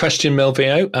 Great question,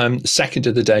 Milvio. Second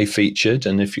of the day featured,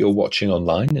 and if you're watching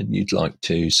online and you'd like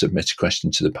to submit a question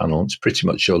to the panel, it's pretty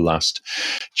much your last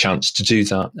chance to do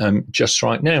that just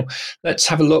right now. Let's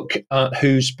have a look at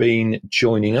who's been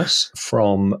joining us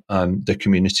from the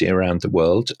community around the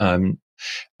world.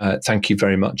 Thank you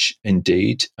very much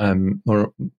indeed,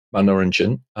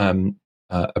 Manoranjan.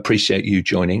 Appreciate you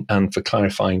joining and for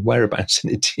clarifying whereabouts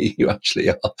in India you actually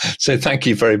are. So thank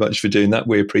you very much for doing that.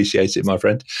 We appreciate it, my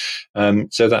friend.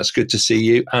 So that's good to see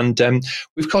you. And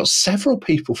we've got several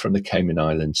people from the Cayman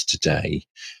Islands today.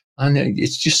 And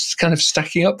it's just kind of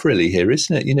stacking up really here,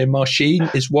 isn't it? Marcine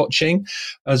is watching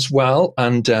as well.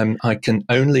 And I can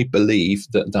only believe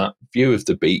that view of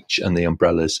the beach and the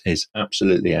umbrellas is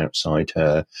absolutely outside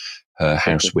her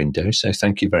house window. So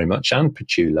thank you very much. And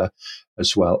Petula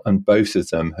as well. And both of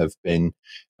them have been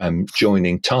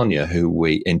joining Tanya, who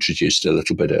we introduced a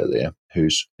little bit earlier,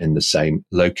 who's in the same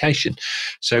location.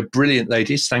 So brilliant,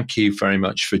 ladies. Thank you very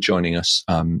much for joining us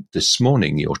this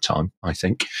morning, your time, I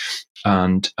think,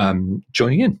 and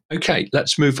joining in. Okay,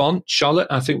 let's move on. Charlotte,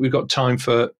 I think we've got time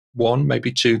for one,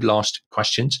 maybe two last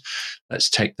questions.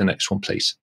 Let's take the next one,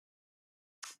 please.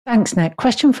 Thanks, Nick.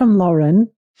 Question from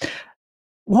Lauren.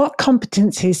 What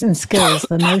competencies and skills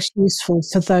are most useful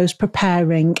for those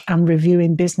preparing and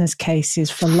reviewing business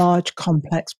cases for large,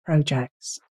 complex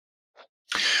projects?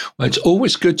 Well, it's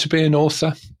always good to be an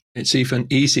author. It's even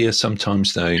easier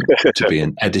sometimes, though, to be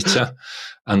an editor.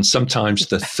 And sometimes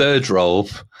the third role,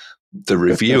 the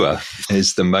reviewer,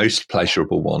 is the most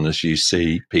pleasurable one as you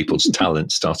see people's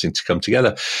talent starting to come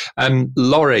together.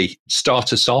 Laurie,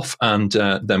 start us off, and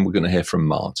then we're going to hear from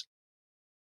Mart.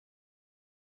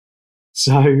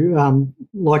 So,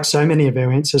 like so many of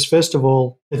our answers, first of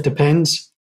all, it depends.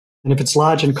 And if it's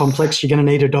large and complex, you're going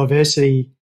to need a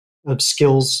diversity of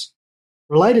skills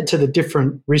related to the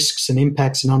different risks and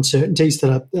impacts and uncertainties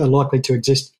that are likely to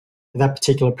exist for that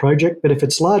particular project. But if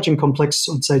it's large and complex,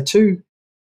 I'd say two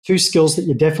skills that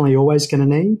you're definitely always going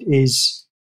to need is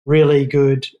really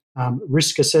good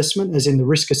risk assessment, as in the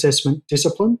risk assessment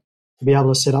discipline, to be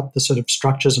able to set up the sort of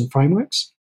structures and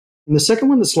frameworks. And the second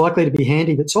one that's likely to be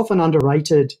handy, that's often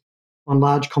underrated on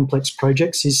large complex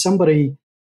projects, is somebody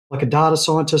like a data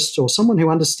scientist or someone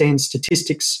who understands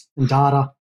statistics and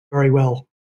data very well.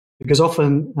 Because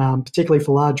often, particularly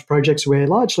for large projects, we're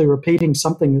largely repeating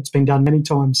something that's been done many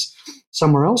times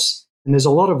somewhere else. And there's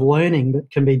a lot of learning that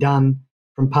can be done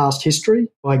from past history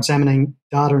by examining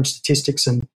data and statistics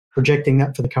and projecting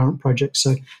that for the current project.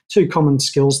 So two common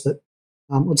skills that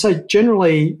I'd say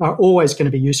generally are always going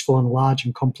to be useful in a large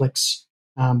and complex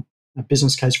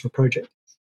business case for a project.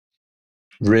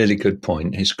 Really good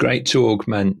point. It's great to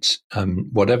augment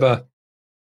whatever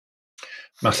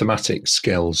mathematics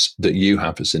skills that you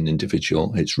have as an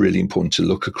individual. It's really important to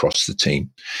look across the team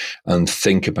and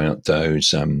think about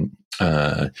those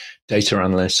data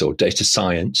analysts or data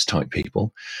science type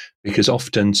people, because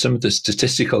often some of the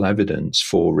statistical evidence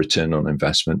for return on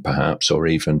investment, perhaps, or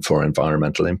even for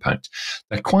environmental impact,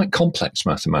 they're quite complex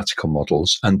mathematical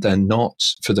models, and they're not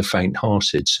for the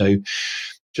faint-hearted. So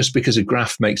just because a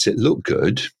graph makes it look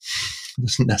good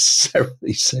doesn't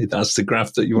necessarily say that's the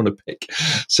graph that you want to pick.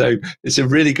 So it's a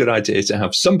really good idea to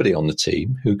have somebody on the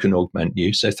team who can augment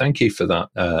you. So thank you for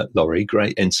that, Laurie.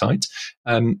 Great insight.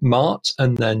 Mart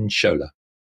and then Shola.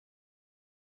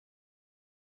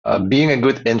 Being a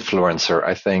good influencer,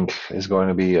 I think, is going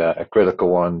to be a critical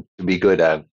one to be good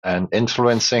at. And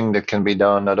influencing that can be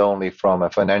done not only from a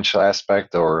financial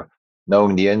aspect or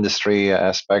knowing the industry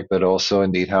aspect, but also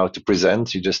indeed how to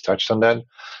present. You just touched on that.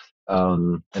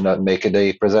 And not make it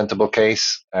a presentable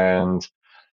case, and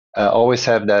always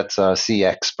have that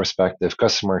CX perspective,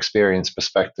 customer experience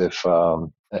perspective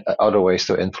other ways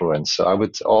to influence. So I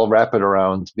would all wrap it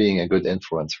around being a good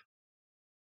influencer.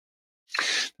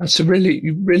 That's a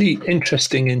really, really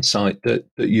interesting insight that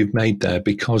you've made there,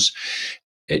 because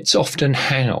it's often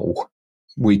how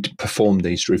we perform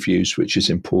these reviews which is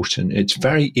important. It's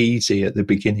very easy at the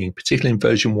beginning, particularly in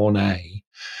version 1A,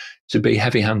 to be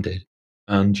heavy-handed,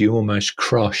 and you almost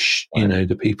crush,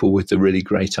 the people with the really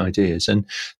great ideas, and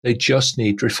they just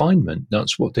need refinement.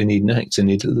 That's what they need next. They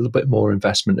need a little bit more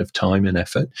investment of time and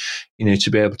effort,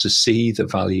 to be able to see the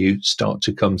value start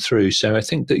to come through. So I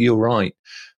think that you're right,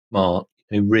 Mart,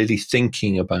 really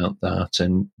thinking about that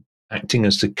and acting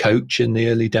as the coach in the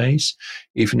early days,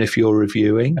 even if you're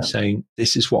reviewing, saying,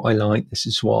 this is what I like, this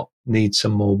is what needs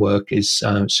some more work, is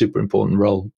a super important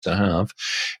role to have.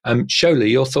 Shola,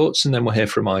 your thoughts, and then we'll hear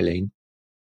from Eileen.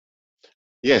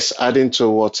 Yes, adding to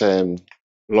what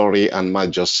Laurie and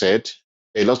Matt just said,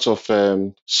 a lot of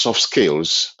soft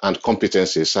skills and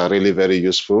competencies are really very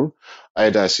useful,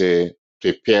 either as a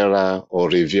preparer or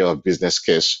reviewer of business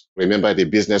case. Remember, the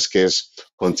business case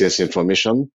contains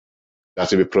information that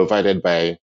will be provided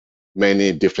by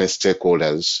many different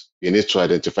stakeholders. You need to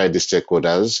identify the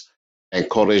stakeholders,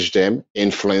 encourage them,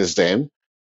 influence them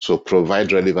to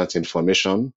provide relevant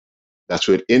information that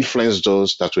will influence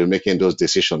those that will making those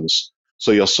decisions.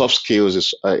 So your soft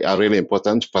skills are really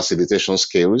important. Facilitation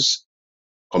skills,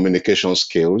 communication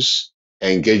skills,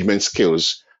 engagement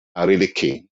skills are really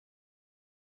key.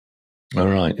 All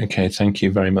right. Okay. Thank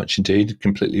you very much indeed.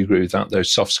 Completely agree with that.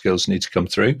 Those soft skills need to come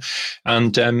through.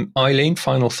 And Eileen,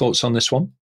 final thoughts on this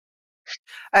one?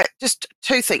 Just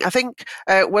two things. I think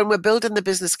when we're building the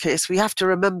business case, we have to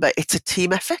remember it's a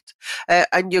team effort,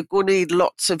 and you're going to need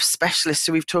lots of specialists.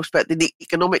 So we've talked about the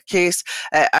economic case,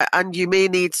 and you may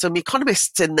need some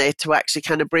economists in there to actually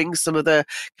kind of bring some of the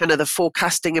kind of the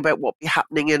forecasting about what be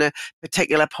happening in a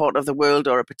particular part of the world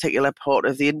or a particular part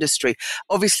of the industry.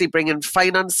 Obviously, bringing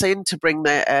finance in to bring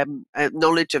the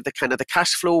knowledge of the kind of the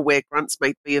cash flow, where grants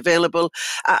might be available,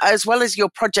 as well as your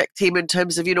project team in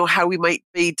terms of how we might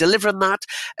be delivering that,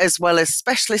 as well as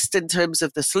specialists in terms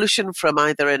of the solution from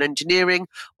either an engineering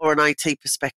or an IT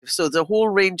perspective. So there's a whole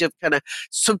range of kind of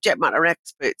subject matter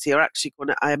experts you're actually going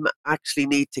to actually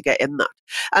need to get in that.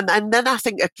 And then I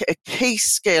think a key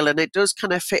skill, and it does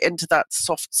kind of fit into that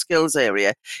soft skills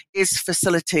area, is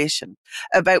facilitation,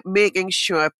 about making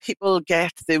sure people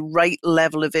get the right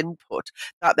level of input,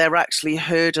 that they're actually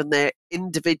heard and their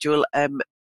individual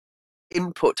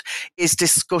input is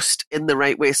discussed in the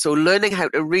right way. So learning how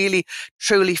to really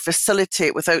truly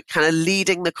facilitate without kind of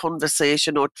leading the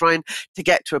conversation or trying to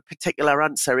get to a particular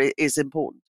answer is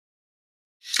important.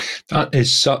 That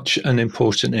is such an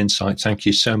important insight. Thank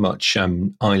you so much,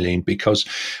 Eileen, because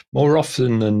more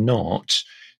often than not,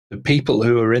 the people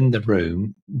who are in the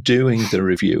room doing the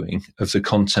reviewing of the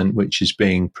content which is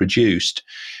being produced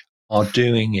are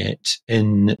doing it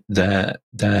in their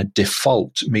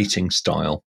default meeting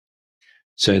style.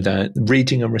 So they're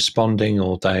reading and responding,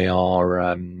 or they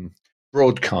are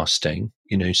broadcasting,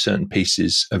 certain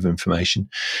pieces of information.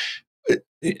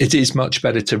 It is much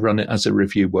better to run it as a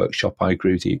review workshop, I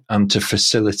agree with you, and to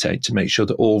facilitate, to make sure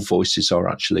that all voices are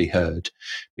actually heard,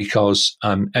 because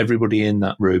everybody in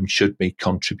that room should be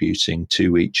contributing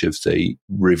to each of the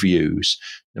reviews,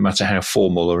 no matter how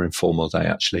formal or informal they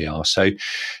actually are. So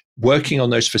working on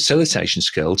those facilitation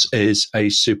skills is a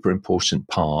super important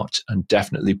part, and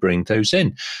definitely bring those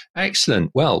in. Excellent.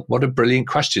 Well, what a brilliant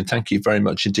question. Thank you very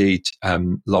much indeed,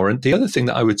 Lauren. The other thing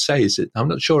that I would say is that I'm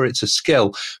not sure it's a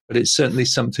skill, but it's certainly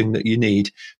something that you need.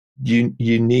 You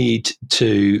need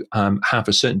to have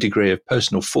a certain degree of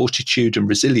personal fortitude and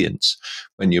resilience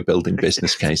when you're building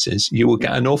business cases. You will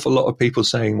get an awful lot of people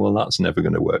saying, well, that's never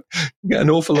going to work. You get an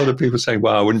awful lot of people saying,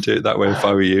 well, I wouldn't do it that way if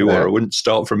I were you, or I wouldn't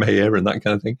start from here, and that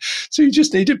kind of thing. So you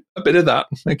just need a bit of that.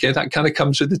 Okay, that kind of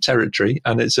comes with the territory,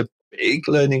 and it's a big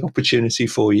learning opportunity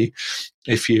for you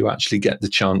if you actually get the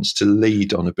chance to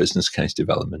lead on a business case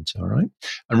development. All right.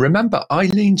 And remember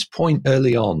Eileen's point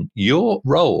early on, your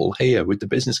role here with the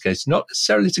business case, not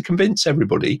necessarily to convince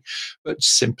everybody, but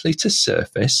simply to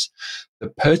surface the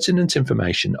pertinent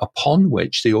information upon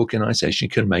which the organization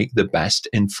can make the best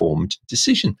informed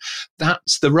decision.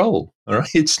 That's the role. All right.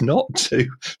 It's not to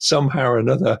somehow or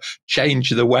another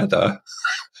change the weather.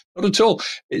 Not at all.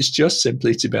 It's just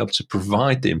simply to be able to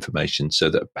provide the information so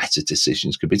that better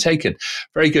decisions can be taken.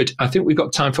 Very good. I think we've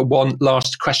got time for one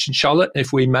last question, Charlotte,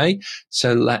 if we may.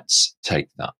 So let's take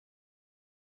that.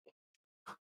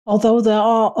 Although there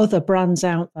are other brands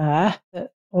out there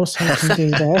that also can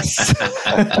do this.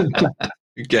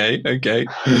 Okay.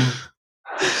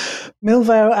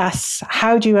 Milvo asks,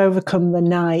 how do you overcome the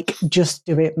Nike just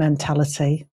do it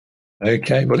mentality?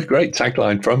 Okay, what a great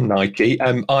tagline from Nike.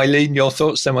 Eileen, your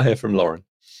thoughts, then we'll hear from Lauren.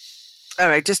 All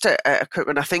right, just a quick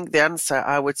one. I think the answer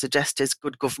I would suggest is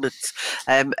good governance,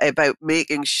 about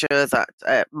making sure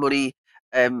that money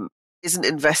isn't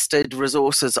invested,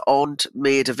 resources aren't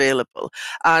made available.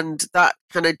 And that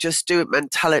kind of just do it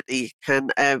mentality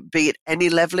can be at any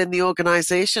level in the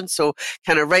organisation. So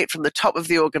kind of right from the top of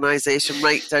the organisation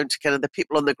right down to kind of the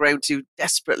people on the ground who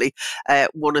desperately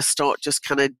want to start just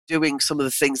kind of doing some of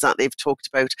the things that they've talked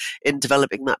about in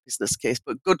developing that business case.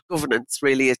 But good governance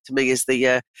really, to me, is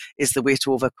the way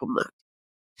to overcome that.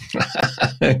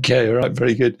 Okay, all right,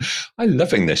 very good. I'm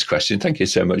loving this question. Thank you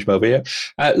so much, Melvia.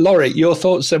 Laurie, your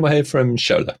thoughts, then we'll hear from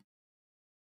Shola.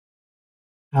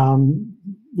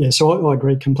 So I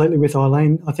agree completely with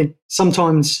Eileen. I think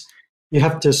sometimes you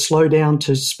have to slow down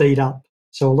to speed up.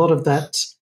 So a lot of that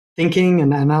thinking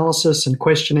and analysis and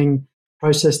questioning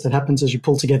process that happens as you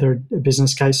pull together a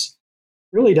business case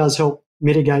really does help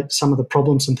mitigate some of the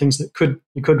problems and things that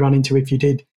you could run into if you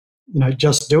did,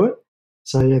 just do it.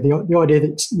 So yeah, the idea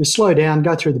that you slow down,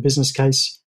 go through the business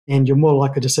case, and you're more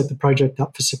likely to set the project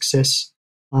up for success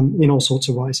in all sorts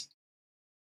of ways.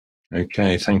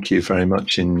 Okay, thank you very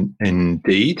much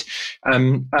indeed.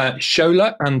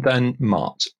 Shola and then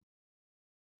Mart.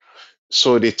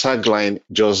 So the tagline,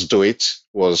 "Just do it,"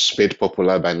 was made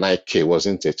popular by Nike,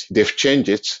 wasn't it? They've changed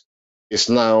it. It's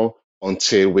now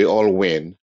 "until we all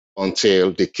win,"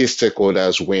 until the key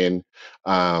stakeholders win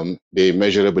the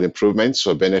measurable improvements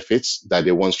or benefits that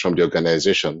they want from the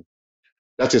organization.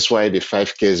 That is why the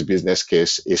 5K's business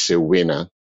case is a winner.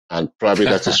 And probably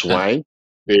that is why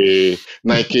the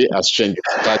Nike has changed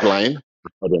its tagline.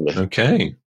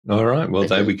 Okay. All right. Well,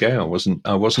 there we go.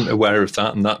 I wasn't aware of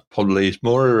that, and that probably is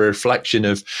more a reflection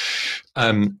of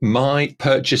my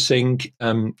purchasing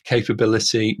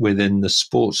capability within the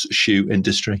sports shoe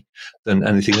industry than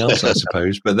anything else, I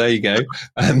suppose. But there you go.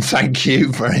 Thank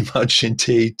you very much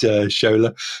indeed,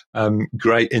 Shola.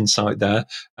 Great insight there.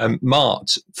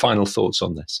 Mart, final thoughts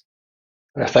on this?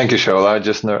 Thank you, Shola. I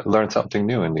just learned something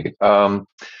new indeed.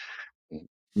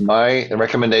 My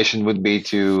recommendation would be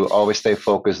to always stay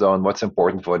focused on what's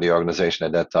important for the organization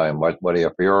at that time. What are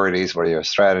your priorities? What are your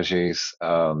strategies?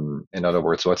 In other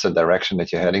words, what's the direction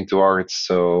that you're heading towards?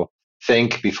 So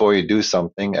think before you do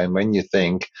something. And when you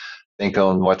think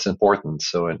on what's important.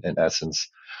 So in essence,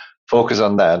 focus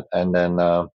on that. And then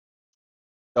don't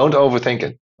overthink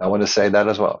it. I want to say that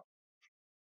as well.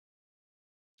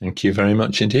 Thank you very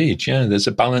much indeed. Yeah, there's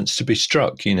a balance to be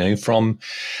struck, from,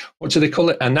 what do they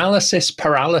call it? Analysis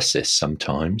paralysis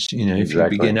sometimes. If you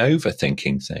begin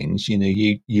overthinking things,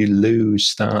 you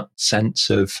lose that sense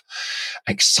of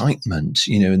excitement,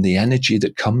 and the energy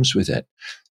that comes with it.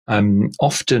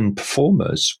 Often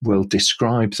performers will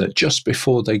describe that just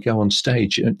before they go on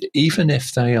stage, even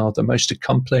if they are the most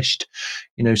accomplished,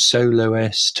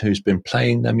 soloist who's been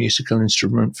playing their musical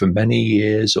instrument for many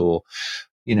years, or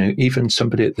even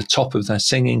somebody at the top of their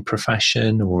singing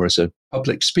profession or as a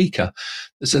public speaker,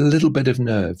 there's a little bit of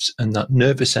nerves, and that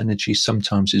nervous energy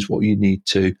sometimes is what you need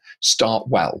to start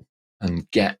well and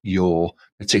get your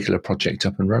particular project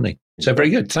up and running. So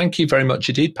very good. Thank you very much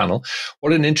indeed, panel.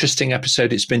 What an interesting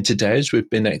episode it's been today, as we've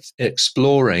been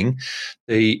exploring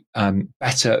the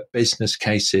Better Business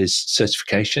Cases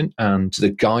certification and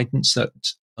the guidance that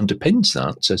underpins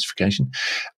that certification.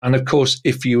 And of course,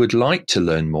 if you would like to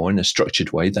learn more in a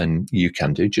structured way, then you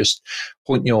can do. Just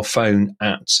point your phone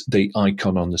at the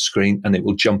icon on the screen and it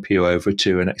will jump you over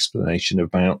to an explanation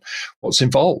about what's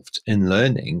involved in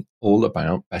learning all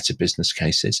about better business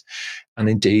cases. And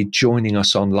indeed, joining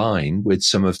us online with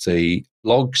some of the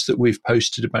blogs that we've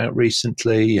posted about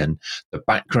recently and the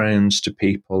backgrounds to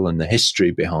people and the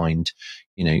history behind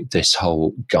this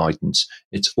whole guidance.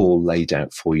 It's all laid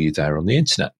out for you there on the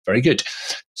internet. Very good.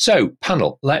 So,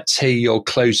 panel, let's hear your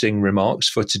closing remarks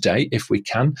for today, if we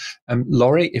can.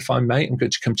 Laurie, if I may, I'm going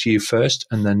to come to you first,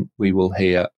 and then we will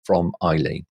hear from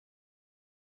Eileen.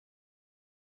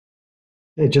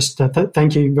 Yeah, just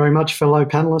thank you very much, fellow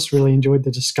panelists. Really enjoyed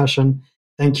the discussion.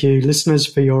 Thank you, listeners,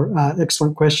 for your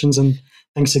excellent questions, and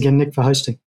thanks again, Nick, for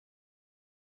hosting.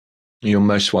 You're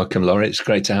most welcome, Laurie. It's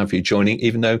great to have you joining,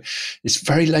 even though it's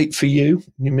very late for you.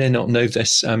 You may not know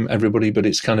this, everybody, but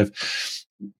it's kind of,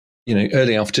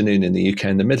 early afternoon in the UK,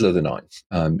 in the middle of the night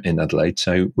in Adelaide.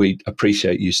 So we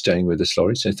appreciate you staying with us,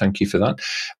 Laurie. So thank you for that.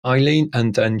 Eileen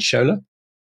and then Shola.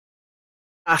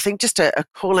 I think just a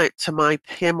call out to my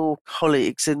PMO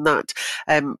colleagues in that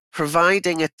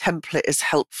providing a template is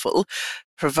helpful.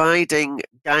 Providing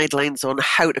guidelines on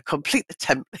how to complete the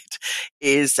template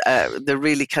is the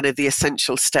really kind of the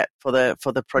essential step for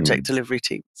the project delivery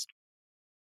teams.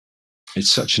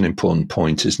 It's such an important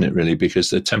point, isn't it, really? Because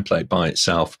the template by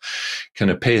itself can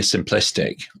appear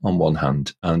simplistic on one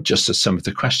hand, and just as some of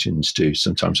the questions do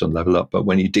sometimes on Level Up, but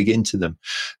when you dig into them,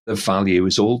 the value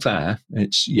is all there.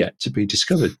 It's yet to be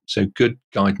discovered. So good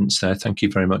guidance there. Thank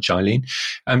you very much, Eileen.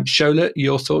 Shola,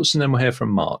 your thoughts, and then we'll hear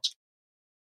from Mart.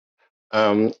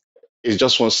 It's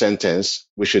just one sentence.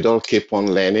 We should all keep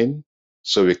on learning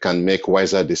so we can make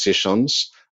wiser decisions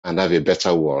and have a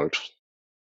better world.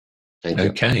 Thank you.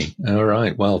 Okay. All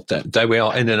right. Well, there we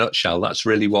are in a nutshell. That's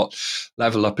really what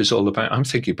Level Up is all about. I'm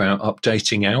thinking about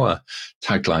updating our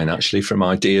tagline, actually, from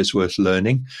ideas worth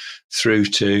learning through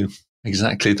to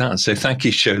exactly that. So thank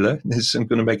you, Shola. I'm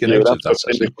going to make a note of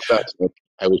that.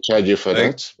 I will charge you for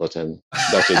that, but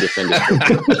that's a different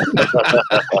discussion.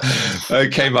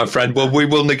 Okay, my friend. Well, we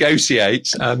will negotiate.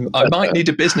 I might need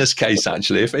a business case,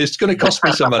 actually. If it's going to cost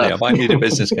me some money, I might need a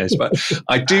business case. But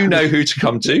I do know who to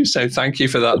come to, so thank you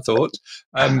for that thought.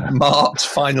 Mart,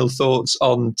 final thoughts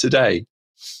on today?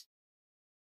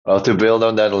 Well, to build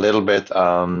on that a little bit,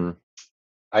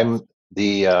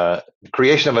 the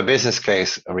creation of a business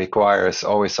case requires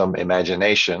always some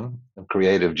imagination and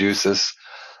creative juices.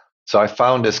 So I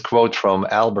found this quote from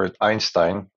Albert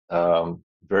Einstein,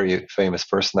 very famous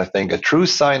person, I think. A true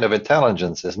sign of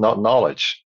intelligence is not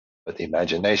knowledge, but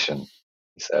imagination,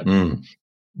 he said.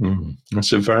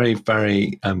 That's a very,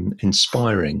 very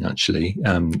inspiring, actually,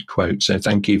 quote. So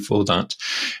thank you for that.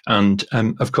 And,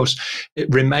 of course,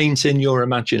 it remains in your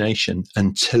imagination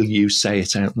until you say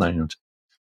it out loud.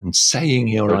 And saying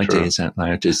your ideas out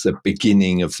loud is the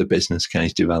beginning of the business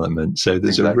case development. So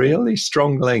there's a really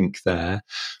strong link there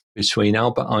between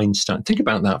Albert Einstein. Think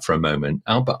about that for a moment.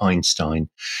 Albert Einstein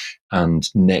and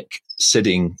Nick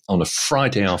sitting on a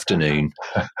Friday afternoon.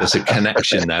 There's a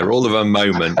connection there. All of a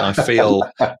moment, I feel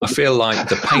like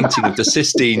the painting of the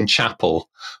Sistine Chapel,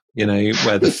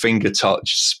 where the finger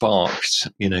touch sparked,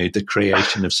 the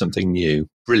creation of something new.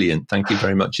 Brilliant. Thank you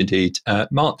very much indeed,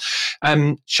 Mart.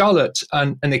 Charlotte,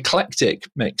 an eclectic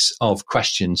mix of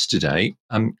questions today.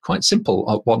 Quite simple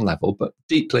at one level, but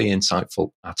deeply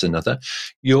insightful at another.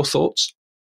 Your thoughts?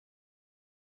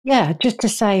 Yeah, just to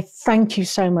say thank you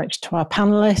so much to our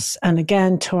panelists and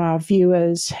again to our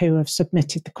viewers who have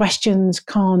submitted the questions.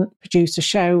 Can't produce a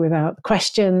show without the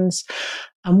questions.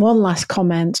 And one last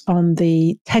comment on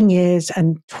the 10 years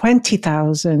and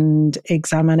 20,000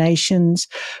 examinations.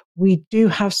 We do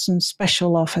have some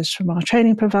special offers from our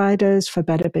training providers for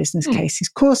Better Business Cases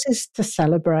courses to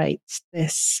celebrate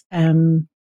this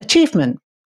achievement.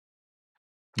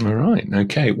 All right.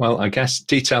 Okay. Well, I guess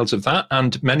details of that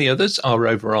and many others are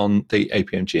over on the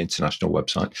APMG International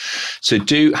website. So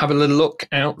do have a little look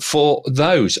out for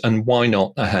those, and why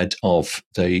not ahead of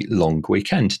the long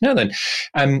weekend. Now then,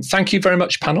 thank you very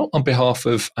much, panel, on behalf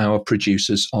of our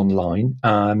producers online.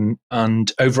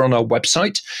 And over on our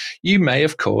website, you may,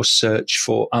 of course, search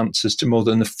for answers to more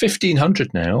than the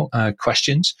 1,500 now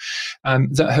questions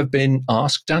that have been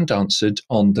asked and answered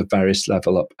on the various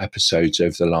Level Up episodes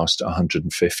over the last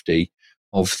 150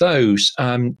 of those,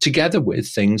 together with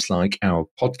things like our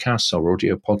podcasts, our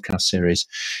audio podcast series,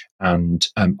 and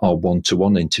our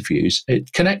one-to-one interviews.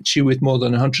 It connects you with more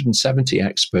than 170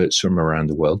 experts from around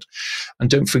the world. And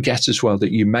don't forget as well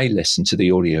that you may listen to the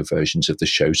audio versions of the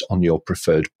shows on your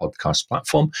preferred podcast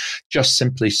platform. Just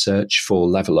simply search for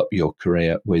Level Up Your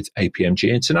Career with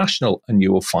APMG International and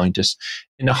you will find us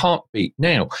in a heartbeat.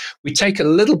 Now, we take a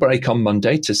little break on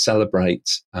Monday to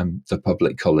celebrate the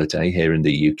public holiday here in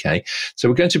the UK. So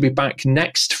we're going to be back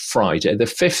next Friday, the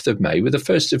 5th of May, with the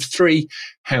first of 3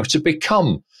 How to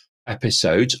Become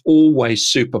episodes, always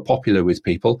super popular with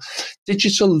people.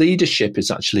 Digital leadership is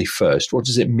actually first. What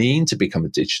does it mean to become a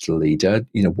digital leader?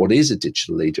 What is a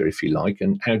digital leader, if you like,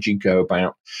 and how do you go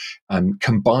about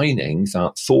combining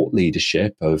that thought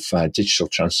leadership of digital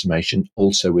transformation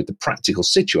also with the practical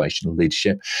situational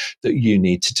leadership that you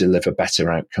need to deliver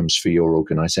better outcomes for your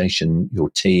organization,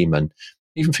 your team, and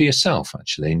even for yourself,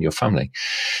 actually, and your family.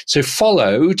 So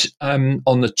followed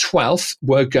on the 12th,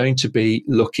 we're going to be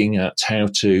looking at how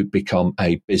to become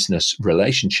a business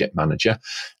relationship manager,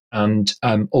 and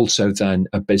also then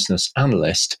a business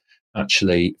analyst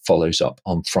actually follows up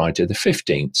on Friday the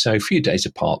 15th. So a few days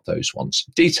apart, those ones.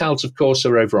 Details, of course,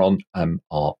 are over on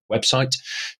our website.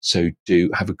 So do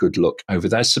have a good look over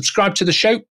there. Subscribe to the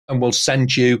show, and we'll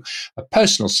send you a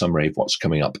personal summary of what's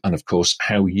coming up and, of course,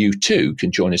 how you too can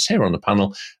join us here on the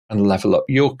panel and level up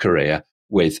your career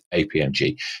with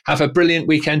APMG. Have a brilliant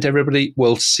weekend, everybody.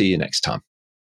 We'll see you next time.